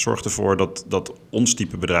dat zorgt ervoor dat ons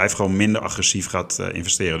type bedrijf gewoon minder agressief gaat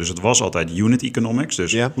investeren. Dus het was altijd unit economics.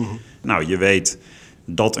 Dus nou, je weet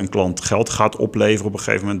dat een klant geld gaat opleveren op een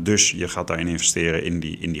gegeven moment. Dus je gaat daarin investeren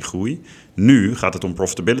in die groei. Nu gaat het om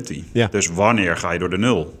profitability. Ja. Dus wanneer ga je door de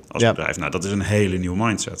nul als bedrijf? Nou, dat is een hele nieuwe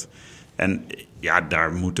mindset. En ja,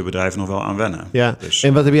 daar moeten bedrijven nog wel aan wennen. Ja. Dus.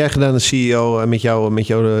 En wat heb jij gedaan als CEO met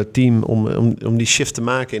jouw team om die shift te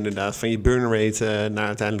maken inderdaad? Van je burn rate naar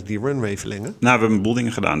uiteindelijk die runway verlengen? Nou, we hebben een boel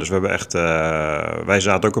dingen gedaan. Dus we hebben echt... wij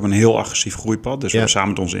zaten ook op een heel agressief groeipad. Dus we hebben samen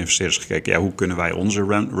met onze investeerders gekeken... hoe kunnen wij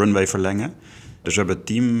onze runway verlengen? Dus we hebben het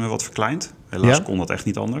team wat verkleind. Helaas kon dat echt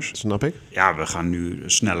niet anders. Snap ik. Ja, we gaan nu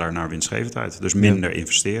sneller naar winstgevendheid. Dus minder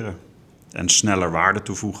investeren. En sneller waarde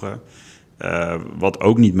toevoegen. Wat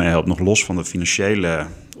ook niet meehelpt, nog los van de financiële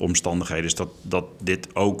omstandigheden... is dat dit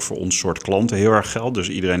ook voor ons soort klanten heel erg geldt. Dus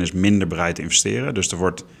iedereen is minder bereid te investeren. Dus er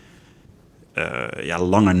wordt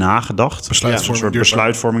langer nagedacht.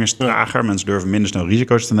 Besluitvorming is trager. Mensen durven minder snel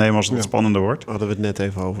risico's te nemen als het wat spannender wordt. Hadden we het net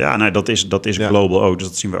even over. Ja, nee, dat is global ook. Dus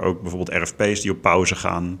dat zien we ook bijvoorbeeld RFP's die op pauze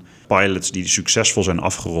gaan. Pilots die succesvol zijn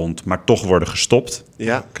afgerond, maar toch worden gestopt.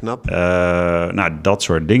 Ja, knap. Dat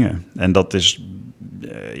soort dingen. En dat is...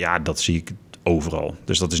 dat zie ik overal.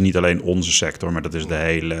 Dus dat is niet alleen onze sector, maar dat is de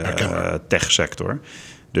hele tech-sector.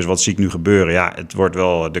 Dus wat zie ik nu gebeuren? Ja, het wordt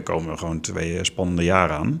wel... Er komen gewoon 2 spannende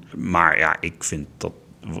jaren aan. Maar ja, ik vind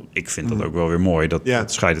dat ook wel weer mooi. Dat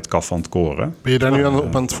scheidt het kaf van het koren. Ben je daar nu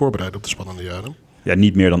op aan het voorbereiden op de spannende jaren? Ja,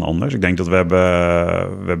 niet meer dan anders. Ik denk dat we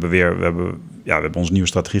hebben onze nieuwe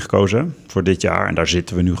strategie gekozen voor dit jaar. En daar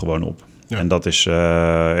zitten we nu gewoon op. Ja. En dat is...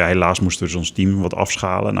 helaas moesten we dus ons team wat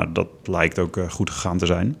afschalen. Nou, dat lijkt ook goed gegaan te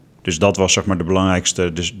zijn. Dus dat was zeg maar de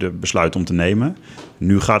belangrijkste de besluit om te nemen.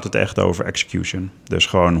 Nu gaat het echt over execution. Dus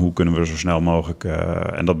gewoon hoe kunnen we zo snel mogelijk...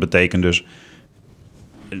 en dat betekent dus...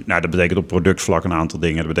 Nou, dat betekent op productvlak een aantal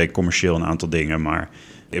dingen. Dat betekent commercieel een aantal dingen. Maar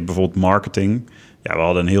bijvoorbeeld marketing... Ja, we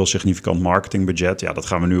hadden een heel significant marketingbudget. Ja, dat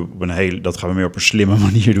gaan we nu meer op een slimme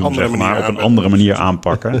manier doen, op een andere manier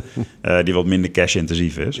aanpakken. Die wat minder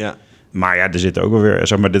cash-intensief is. Ja. Maar ja, er zit ook wel weer...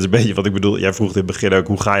 Zeg maar, dit is een beetje wat ik bedoel. Jij vroeg in het begin ook,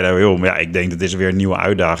 hoe ga je daar weer om? Ja, ik denk dat is weer een nieuwe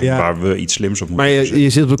uitdaging waar we iets slims op moeten doen. Maar je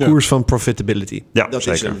zit op de koers van profitability. Ja, dat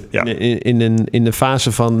zeker. In een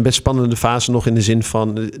fase van... Best spannende fase nog in de zin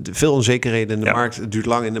van... Veel onzekerheden in de markt. Het duurt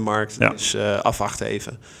lang in de markt. Ja. Dus afwachten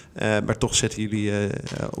even. Maar toch zetten jullie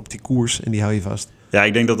op die koers en die hou je vast. Ja,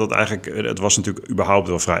 ik denk dat eigenlijk... Het was natuurlijk überhaupt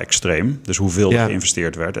wel vrij extreem. Dus hoeveel er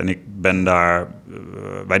geïnvesteerd werd. En ik ben daar...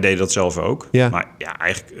 wij deden dat zelf ook. Ja. Maar ja,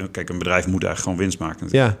 eigenlijk... Kijk, een bedrijf moet eigenlijk gewoon winst maken.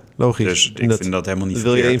 Natuurlijk. Ja, logisch. Dus ik vind dat helemaal niet verkeerd.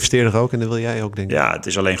 Dat wil je investeerder ook en dat wil jij ook, denk ik. Ja, het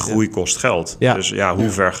is alleen groei kost geld. Ja. Dus ja, hoe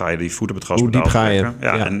ver ga je die voet op het gas hoe diep ga je?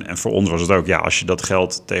 Ja. En voor ons was het ook... Ja, als je dat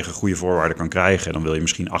geld tegen goede voorwaarden kan krijgen... dan wil je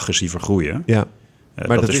misschien agressiever groeien. Ja.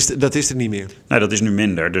 Maar dat is er niet meer. Nee, dat is nu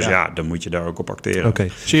minder. Dus dan moet je daar ook op acteren.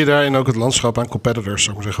 Okay. Zie je daarin ook het landschap aan competitors,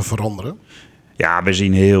 zou ik maar zeggen, veranderen? Ja, we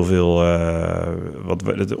zien heel veel...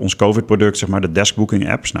 ons COVID-product, zeg maar, de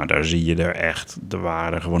deskbooking-apps... Nou, daar zie je er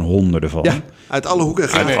waren gewoon honderden van. Ja, uit alle hoeken en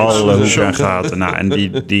gaten. Uit alle hoeken en gaten. Nou,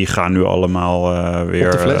 en die gaan nu allemaal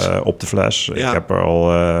weer op de fles. Ja. Ik heb er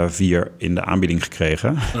al 4 in de aanbieding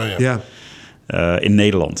gekregen. In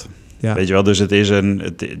Nederland. Ja. Weet je wel, dus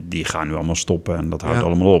die gaan nu allemaal stoppen en dat houdt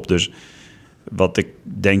allemaal op. Dus wat ik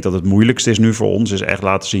denk dat het moeilijkste is nu voor ons... is echt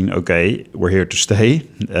laten zien, oké, we're here to stay.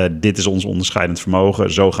 Dit is ons onderscheidend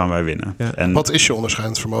vermogen, zo gaan wij winnen. Ja. En wat is je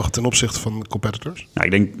onderscheidend vermogen ten opzichte van competitors? Nou,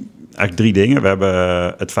 ik denk eigenlijk 3 dingen. We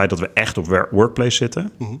hebben het feit dat we echt op workplace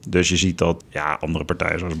zitten. Mm-hmm. Dus je ziet dat andere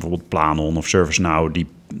partijen, zoals bijvoorbeeld Planon of ServiceNow...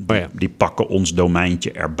 die pakken ons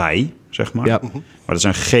domeintje erbij, zeg maar. Ja. Mm-hmm. Maar dat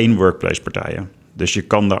zijn geen workplace partijen. Dus je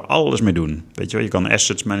kan daar alles mee doen. Weet je wel, je kan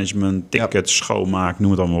assets management, tickets, schoonmaak,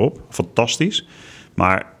 noem het allemaal op. Fantastisch.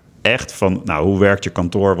 Maar echt van, hoe werkt je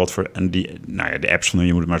kantoor? De apps van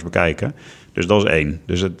je moet het maar eens bekijken. Dus dat is 1.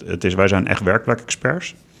 Dus wij zijn echt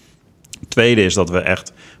werkplek-experts. Tweede is dat we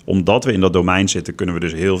echt, omdat we in dat domein zitten... kunnen we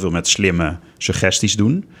dus heel veel met slimme suggesties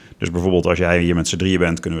doen. Dus bijvoorbeeld als jij hier met z'n 3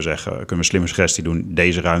 bent... kunnen we slimme suggestie doen.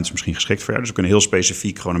 Deze ruimte is misschien geschikt voor jou. Dus we kunnen heel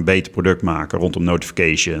specifiek gewoon een beter product maken... rondom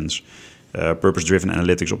notifications... purpose-driven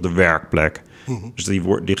analytics op de werkplek. Mm-hmm. Dus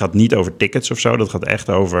die gaat niet over tickets of zo. Dat gaat echt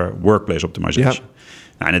over workplace optimization. Ja.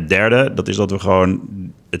 Nou, en het derde, dat is dat we gewoon...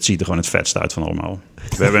 Het ziet er gewoon het vetst uit van allemaal.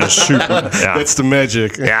 We hebben een super... That's the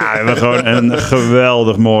magic. Ja, we hebben gewoon een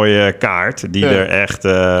geweldig mooie kaart... die er echt...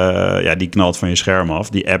 die knalt van je scherm af.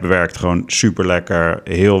 Die app werkt gewoon super lekker.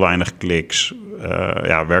 Heel weinig kliks.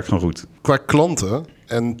 Werkt gewoon goed. Qua klanten...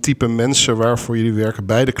 en type mensen waarvoor jullie werken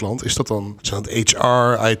bij de klant? Is dat dan, zijn dat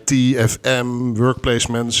HR, IT, FM,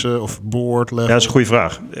 workplace mensen of board level? Ja, dat is een goede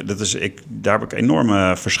vraag. Daar heb ik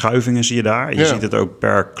enorme verschuivingen, zie je daar. Je ziet het ook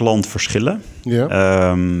per klant verschillen.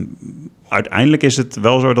 Ja. Uiteindelijk is het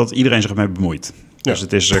wel zo dat iedereen zich ermee bemoeit. Ja. Dus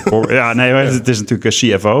het is, het is natuurlijk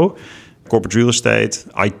een CFO, corporate real estate,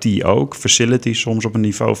 IT ook, facilities soms op een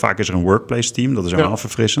niveau. Vaak is er een workplace team, dat is helemaal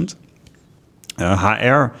verfrissend.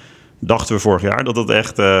 HR dachten we vorig jaar dat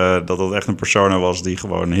dat echt een persona was die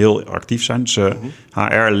gewoon heel actief zijn. Dus,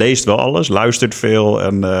 HR leest wel alles, luistert veel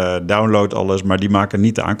en downloadt alles, maar die maken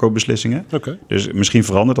niet de aankoopbeslissingen. Okay. Dus misschien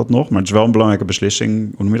verandert dat nog, maar het is wel een belangrijke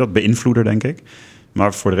beslissing. Hoe noem je dat? Beïnvloeder, denk ik.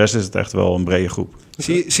 Maar voor de rest is het echt wel een brede groep.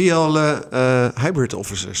 Zie je al hybrid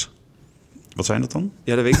officers? Wat zijn dat dan?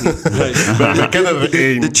 Ja, dat weet ik niet. We kennen er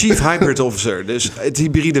één. De chief hybrid officer. Dus het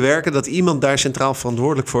hybride werken, dat iemand daar centraal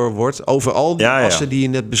verantwoordelijk voor wordt over al die assen die je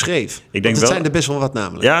net beschreef. Ik denk dat zijn er best wel wat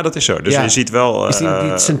namelijk. Ja, dat is zo. Dus je ziet wel... Is die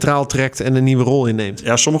het centraal trekt en een nieuwe rol inneemt?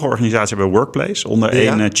 Ja, sommige organisaties hebben workplace onder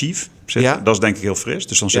één chief zitten. Ja. Dat is denk ik heel fris.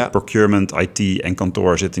 Dus dan zit procurement, IT en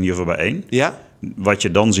kantoor zitten in ieder geval bij één. Ja. Wat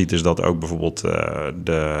je dan ziet is dat ook bijvoorbeeld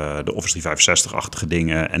de Office 365-achtige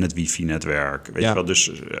dingen en het wifi-netwerk, weet je wel,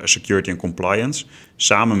 dus security en compliance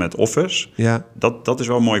samen met Office, dat is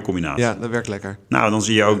wel een mooie combinatie. Ja, dat werkt lekker. Nou, dan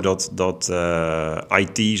zie je ook dat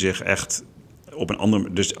IT zich echt op een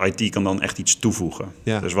andere, dus IT kan dan echt iets toevoegen.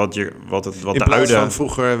 Ja. Dus wat in plaats van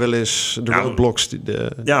vroeger wel eens de roadblocks.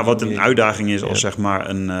 Wat een uitdaging is als zeg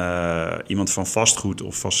maar iemand van vastgoed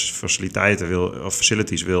of faciliteiten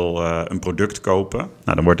facilities wil een product kopen.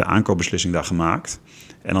 Nou, dan wordt de aankoopbeslissing daar gemaakt.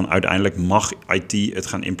 En dan uiteindelijk mag IT het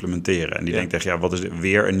gaan implementeren. En die denkt echt, wat is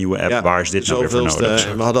weer een nieuwe app? Waar is dit nou weer voor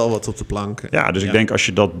nodig? We hadden al wat op de plank. Ja, dus ik denk als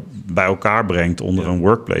je dat bij elkaar brengt onder een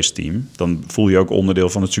workplace team, dan voel je ook onderdeel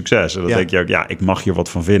van het succes. En dan denk je ook, ik mag hier wat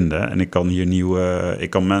van vinden. En ik kan hier ik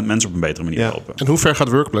kan mensen op een betere manier helpen. En hoe ver gaat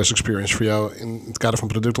workplace experience voor jou in het kader van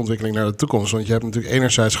productontwikkeling naar de toekomst? Want je hebt natuurlijk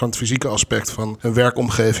enerzijds gewoon het fysieke aspect van een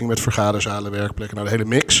werkomgeving met vergaderzalen, werkplekken, de hele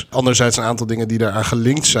mix. Anderzijds een aantal dingen die daaraan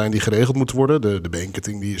gelinkt zijn, die geregeld moeten worden. De banketing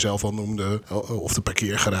die je zelf al noemde, of de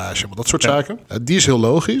parkeergarage, dat soort zaken. Die is heel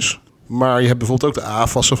logisch. Maar je hebt bijvoorbeeld ook de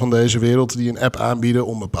AFAS'en van deze wereld die een app aanbieden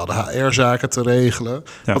om bepaalde HR-zaken te regelen.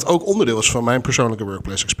 Ja. Wat ook onderdeel is van mijn persoonlijke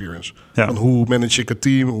workplace experience. Ja. Van hoe manage ik het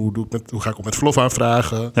team? Hoe ga ik om met verlof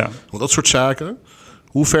aanvragen? Ja. Dat soort zaken.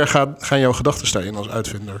 Hoe ver gaan jouw gedachten daarin als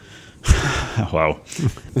uitvinder? Wauw.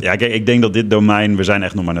 Ja, kijk, ik denk dat dit domein, we zijn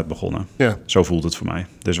echt nog maar net begonnen. Ja. Zo voelt het voor mij.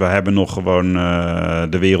 Dus we hebben nog gewoon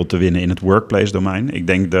de wereld te winnen in het workplace domein. Ik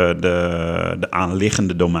denk de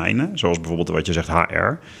aanliggende domeinen, zoals bijvoorbeeld wat je zegt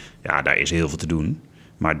HR. Ja, daar is heel veel te doen.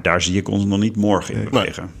 Maar daar zie ik ons nog niet morgen in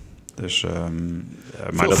bewegen. Nee. Dus,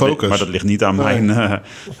 maar dat ligt niet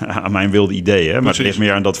aan mijn wilde ideeën. Maar het ligt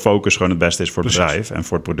meer aan dat focus gewoon het beste is voor het bedrijf en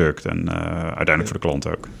voor het product. En uiteindelijk voor de klant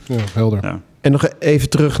ook. Ja, helder. Ja. En nog even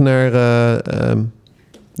terug naar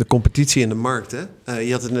de competitie in de markt. Hè?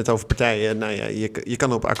 Je had het net over partijen. Nou ja, je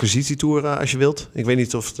kan op acquisitietour als je wilt. Ik weet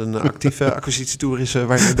niet of het een actieve acquisitietour is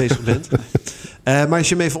waar je mee bezig bent. Maar als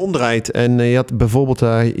je hem even omdraait en je had bijvoorbeeld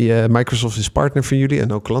Microsoft is partner van jullie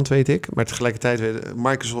en ook klant, weet ik. Maar tegelijkertijd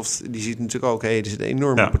Microsoft die ziet natuurlijk ook, er zit een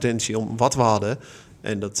enorme potentie om wat we hadden.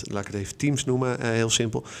 En dat, laat ik het even Teams noemen, heel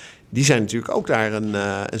simpel. Die zijn natuurlijk ook daar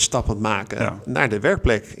een stap aan het maken naar de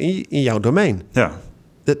werkplek in jouw domein. Ja.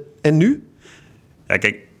 En nu? Ja,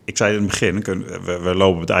 kijk, ik zei in het begin, we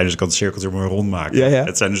lopen op het einde, dus ik kan de cirkeltje maar rondmaken. Ja, ja.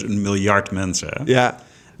 Het zijn dus 1 miljard mensen. Hè? Ja.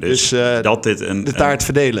 Dus dat dit de taart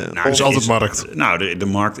verdelen. Nou, is altijd markt. Nou, de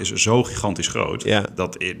markt is zo gigantisch groot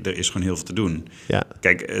dat er is gewoon heel veel te doen. Ja.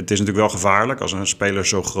 Kijk, het is natuurlijk wel gevaarlijk als een speler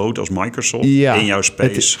zo groot als Microsoft in jouw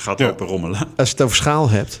space gaat lopen rommelen. Als je het over schaal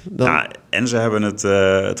hebt. Dan... Ja, en ze hebben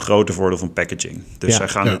het grote voordeel van packaging. Dus zij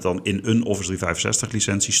gaan het dan in een Office 365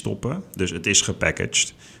 licentie stoppen. Dus het is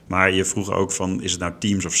gepackaged. Maar je vroeg ook van, is het nou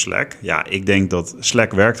Teams of Slack? Ja, ik denk dat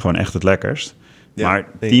Slack werkt gewoon echt het lekkerst. Ja, maar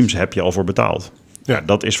Teams heb je al voor betaald. Ja,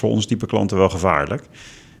 dat is voor ons type klanten wel gevaarlijk.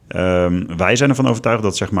 Wij zijn ervan overtuigd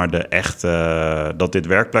dat zeg maar dat dit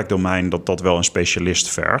werkplekdomein dat wel een specialist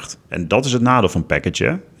vergt. En dat is het nadeel van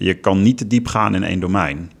packagen. Je kan niet te diep gaan in één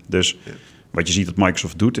domein. Dus wat je ziet dat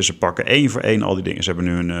Microsoft doet, is ze pakken 1 voor 1 al die dingen. Ze hebben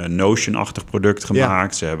nu een Notion-achtig product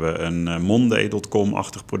gemaakt. Ja. Ze hebben een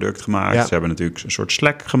Monday.com-achtig product gemaakt. Ja. Ze hebben natuurlijk een soort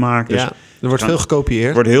Slack gemaakt. Dus er wordt veel gekopieerd.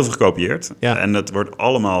 Er wordt heel veel gekopieerd. Ja. En het wordt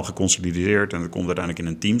allemaal geconsolideerd. En het komt uiteindelijk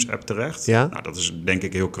in een Teams-app terecht. Ja. Nou, dat is denk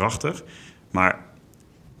ik heel krachtig. Maar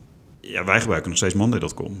wij gebruiken nog steeds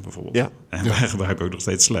Monday.com bijvoorbeeld. Ja. En wij gebruiken ook nog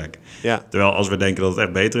steeds Slack. Ja. Terwijl als we denken dat het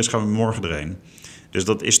echt beter is, gaan we morgen erheen. Dus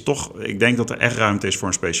dat is toch, ik denk dat er echt ruimte is voor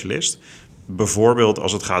een specialist. bijvoorbeeld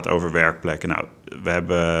als het gaat over werkplekken. Nou, we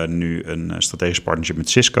hebben nu een strategisch partnership met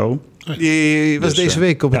Cisco. Die was deze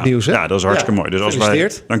week op het nieuws, hè? Ja, dat is hartstikke mooi. Dus als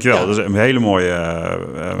wij, dankjewel, dat is een hele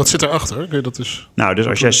mooie... Wat zit erachter? Kun je dat dus... Nou, dus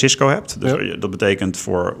als jij Cisco hebt, dat betekent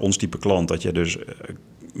voor ons type klant dat je dus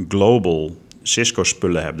global Cisco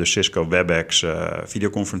spullen hebt. Dus Cisco WebEx,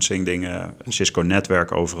 videoconferencing dingen, Cisco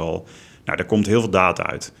netwerk overal. Nou, daar komt heel veel data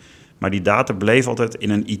uit. Maar die data bleef altijd in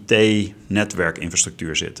een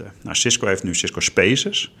IT-netwerkinfrastructuur zitten. Nou, Cisco heeft nu Cisco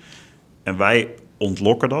Spaces. En wij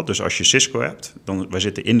ontlokken dat. Dus als je Cisco hebt, wij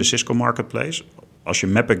zitten in de Cisco Marketplace. Als je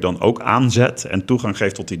Mapiq dan ook aanzet en toegang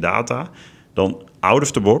geeft tot die data, dan out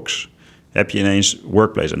of the box heb je ineens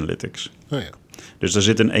Workplace Analytics. Oh ja. Dus er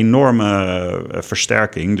zit een enorme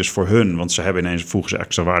versterking. Dus voor hun, want ze hebben ineens voegen ze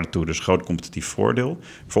extra waarde toe. Dus groot competitief voordeel.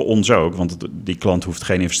 Voor ons ook, want die klant hoeft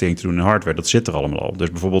geen investering te doen in hardware. Dat zit er allemaal al.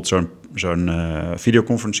 Dus bijvoorbeeld zo'n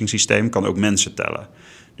videoconferencing systeem kan ook mensen tellen.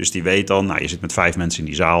 Dus die weet dan, nou, je zit met 5 mensen in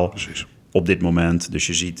die zaal. Precies. Op dit moment. Dus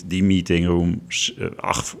je ziet die meetingroom,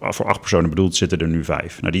 voor 8 personen bedoeld, zitten er nu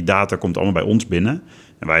 5. Nou, die data komt allemaal bij ons binnen.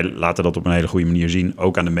 En wij laten dat op een hele goede manier zien,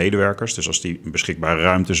 ook aan de medewerkers. Dus als die een beschikbare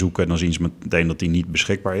ruimte zoeken, dan zien ze meteen dat die niet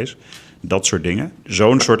beschikbaar is. Dat soort dingen.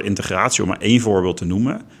 Zo'n soort integratie, om maar 1 voorbeeld te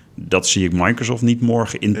noemen, dat zie ik Microsoft niet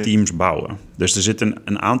morgen in Teams bouwen. Dus er zit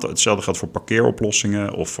een aantal, hetzelfde geldt voor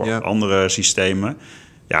parkeeroplossingen of voor andere systemen.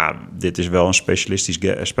 Ja, dit is wel een specialistisch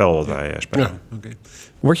spel wat wij spelen. Ja. Okay.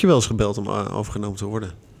 Word je wel eens gebeld om overgenomen te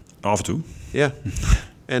worden? Af en toe. Ja.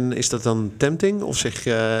 En is dat dan tempting? Of zeg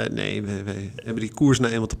je, nee, we hebben die koers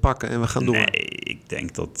nou eenmaal te pakken en we gaan door? Nee, ik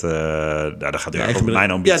denk dat... daar gaat het over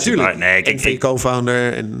mijn ambitie. Ja, tuurlijk. Nee, en van je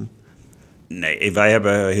co-founder en... Nee, wij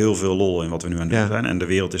hebben heel veel lol in wat we nu aan het doen zijn. En de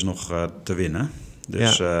wereld is nog te winnen.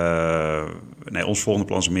 Dus ons volgende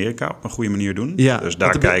plan is Amerika op een goede manier doen. Ja, dus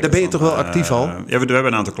daar ben je toch wel actief al? Ja, we hebben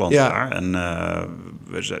een aantal klanten daar. En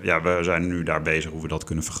we zijn nu daar bezig hoe we dat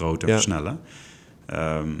kunnen vergroten en versnellen.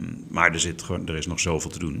 Maar er is nog zoveel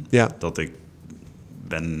te doen. Ja. Dat ik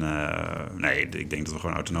ik denk dat we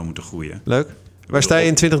gewoon autonoom moeten groeien. Leuk. Waar sta je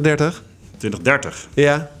in 2030? 2030.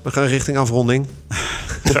 Ja, we gaan richting afronding.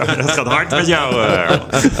 Dat gaat hard met jou.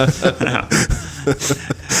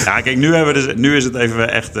 Ja, kijk, nu is het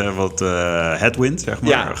even echt wat headwind, zeg maar.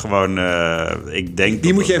 Ja. Gewoon, ik denk...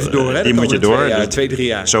 Die moet je even door, hè? Die moet je door. 2-3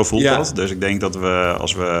 jaar. Zo voelt dat. Dus ik denk dat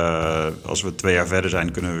als we 2 jaar verder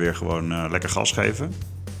zijn, kunnen we weer gewoon lekker gas geven.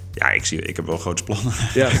 Ja, ik heb wel grote plannen.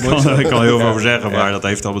 Ja, ik kan er heel veel over zeggen, maar dat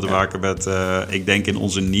heeft allemaal te maken met... ik denk in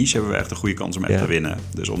onze niche hebben we echt een goede kans om echt te winnen.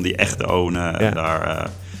 Dus om die echt te ownen en daar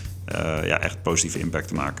echt positieve impact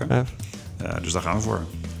te maken. Ja. Dus daar gaan we voor.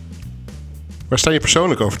 Waar sta je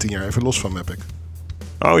persoonlijk over 10 jaar, even los van Mapiq?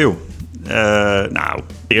 Oh joh. Het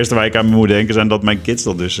eerste waar ik aan moet denken zijn dat mijn kids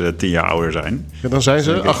dan dus 10 jaar ouder zijn. Ja, dan zijn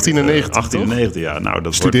ze 18 en 19, 18 en 19, ja. Nou,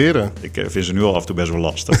 dat studeren. Ik vind ze nu al af en toe best wel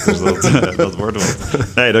lastig. Dus dat wordt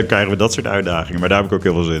wat. Nee, dan krijgen we dat soort uitdagingen. Maar daar heb ik ook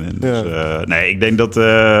heel veel zin in. Ja. Dus, ik denk dat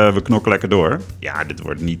we knokken lekker door. Ja, dit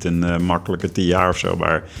wordt niet een makkelijke 10 jaar of zo.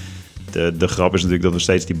 Maar de grap is natuurlijk dat we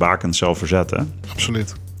steeds die bakens zelf verzetten.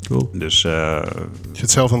 Absoluut. Cool. Dus, je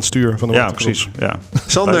zit zelf aan het stuur van de precies. Ja.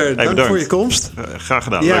 Sander, dank voor je komst. Graag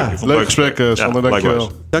gedaan. Ja. Leuk gesprek, Sander.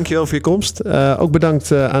 Dankjewel. Dankjewel voor je komst. Ook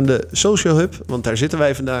bedankt aan de Social Hub, want daar zitten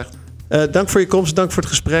wij vandaag. Dank voor je komst, dank voor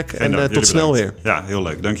het gesprek en tot snel weer. Ja, heel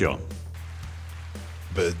leuk. Dankjewel.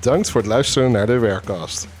 Bedankt voor het luisteren naar de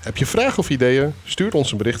Werkcast. Heb je vragen of ideeën? Stuur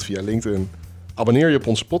ons een bericht via LinkedIn. Abonneer je op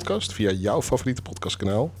onze podcast via jouw favoriete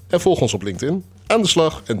podcastkanaal. En volg ons op LinkedIn. Aan de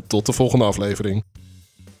slag en tot de volgende aflevering.